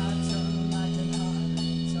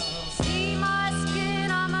 See my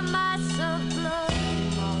skin, I'm a mass of blood.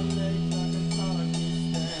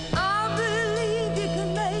 I believe you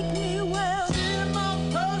can make me well. See my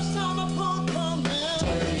purse on a pom-pom bell.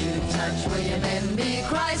 Will you touch, will you mend me,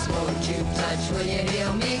 Christ? Won't you touch, will you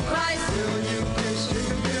heal me, Christ? Will you kiss, you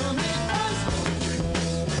can feel me, Christ? Won't you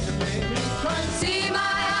kiss, you can make me, Christ? See my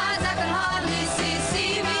eyes, I can hardly see.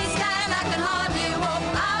 See me stand, I can hardly walk.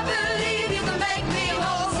 I believe you can make me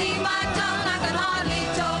whole. See my tongue, I can hardly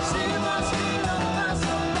talk. See my skin, I'm a mass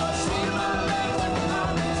of blood. See my legs, I can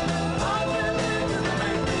hardly stand. I believe you can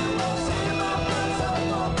make me whole. See my breath, I'm a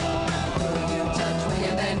pom-pom. Will you touch, will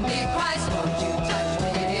you mend me, Christ? Won't you touch,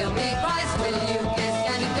 will you heal me, Christ? Will you kiss,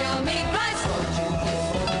 can you feel me, Christ? Won't you kiss,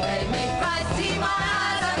 will you make me, Christ? See my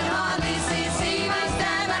eyes, I can hardly see. See me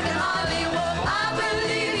stand, I can hardly walk. I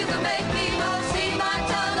believe you can make me whole. See my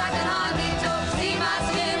tongue, I can hardly talk. See my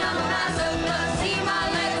skin, I'm a mass of blood. See my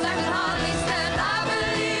legs, I can hardly stand. I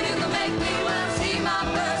believe you can make me well. See my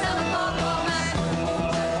purse, I'm a poor man.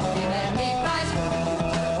 Will you let me, Christ?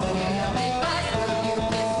 Will you heal me, Christ? Will you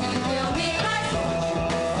kiss, can you feel me, Christ? Won't you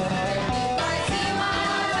kiss, will you make me, Christ? See my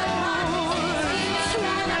eyes, I can hardly see. See me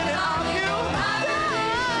stand, I can hardly walk. I believe you can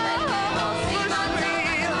make me whole. See my tongue, I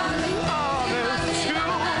can hardly talk. See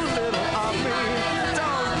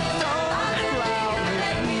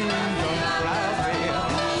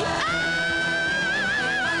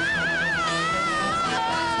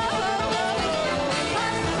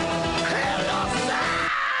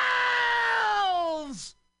my skin, I'm a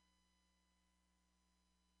mass of blood. See my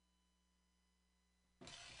legs, I can hardly stand. I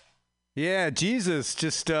believe you can make me well. See my purse, I'm a poor Yeah, Jesus,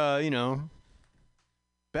 just,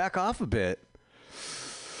 back off a bit.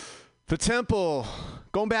 The temple,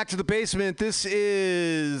 going back to the basement, this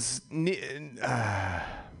is Niwamni,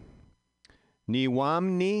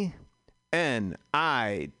 Niwanmi.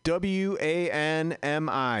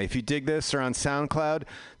 If you dig this, they're on SoundCloud.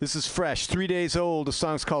 This is fresh, 3 days old. The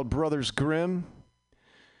song's called Brothers Grimm.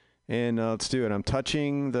 And let's do it. I'm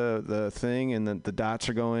touching the thing, and the dots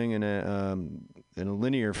are going in a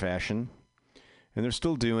linear fashion. And they're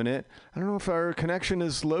still doing it. I don't know if our connection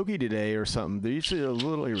is logy today or something. They're usually a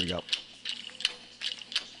little... Here we go.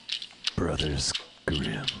 Brothers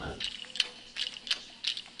Grimm.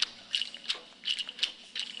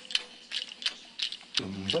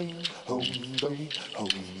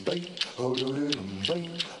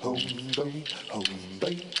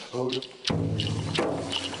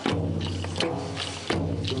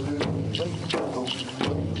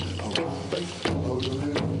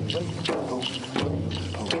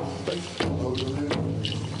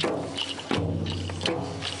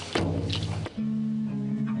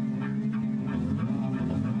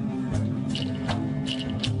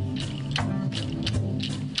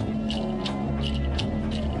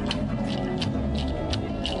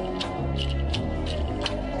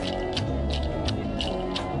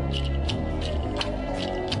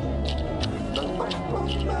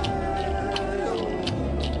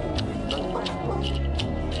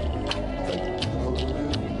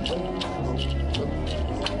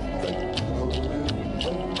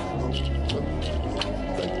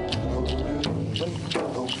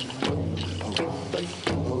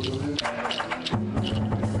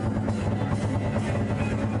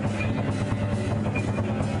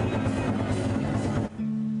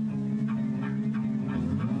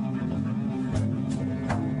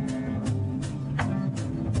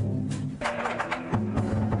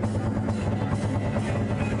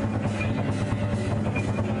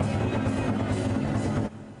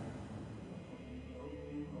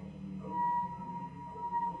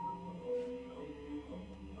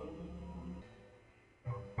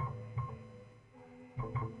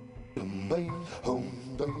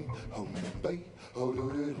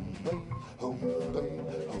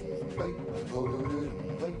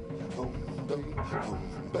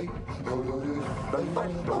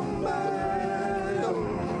 Home,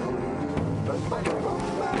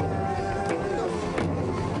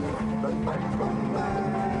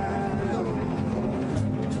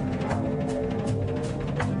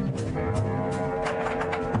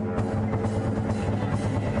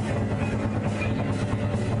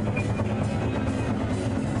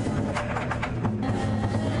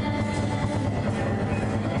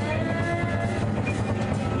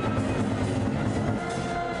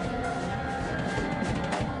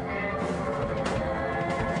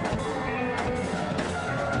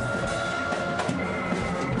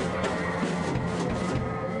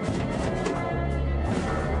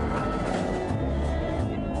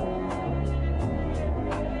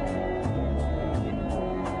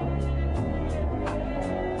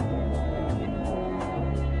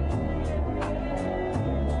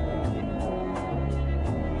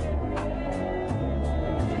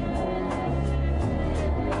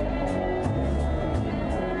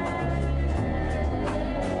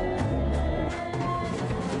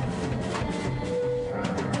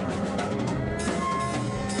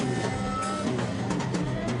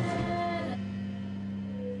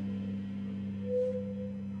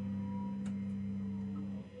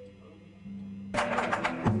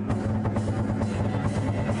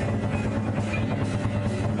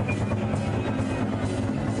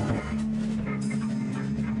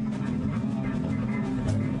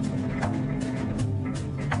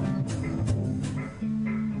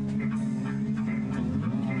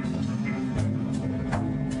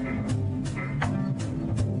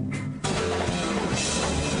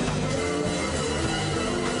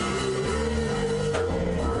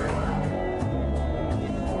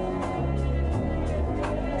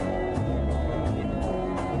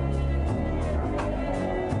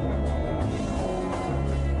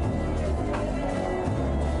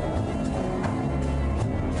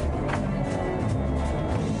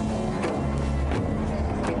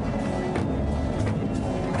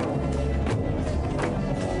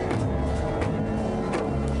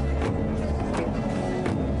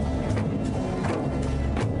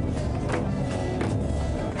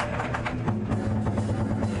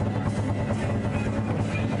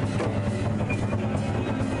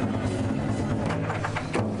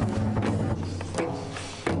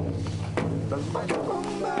 Try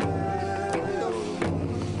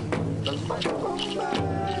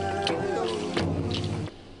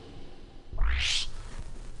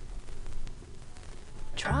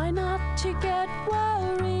not to get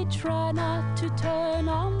worried, try not to turn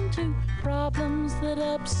on to problems that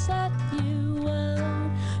upset you. Well,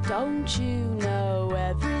 don't you know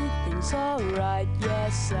everything's alright?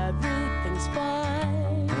 Yes, everything's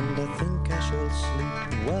fine. And I think I shall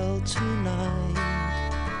sleep well tonight.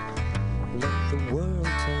 Let the world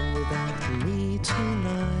turn without me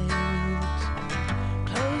tonight.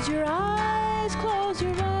 Close your eyes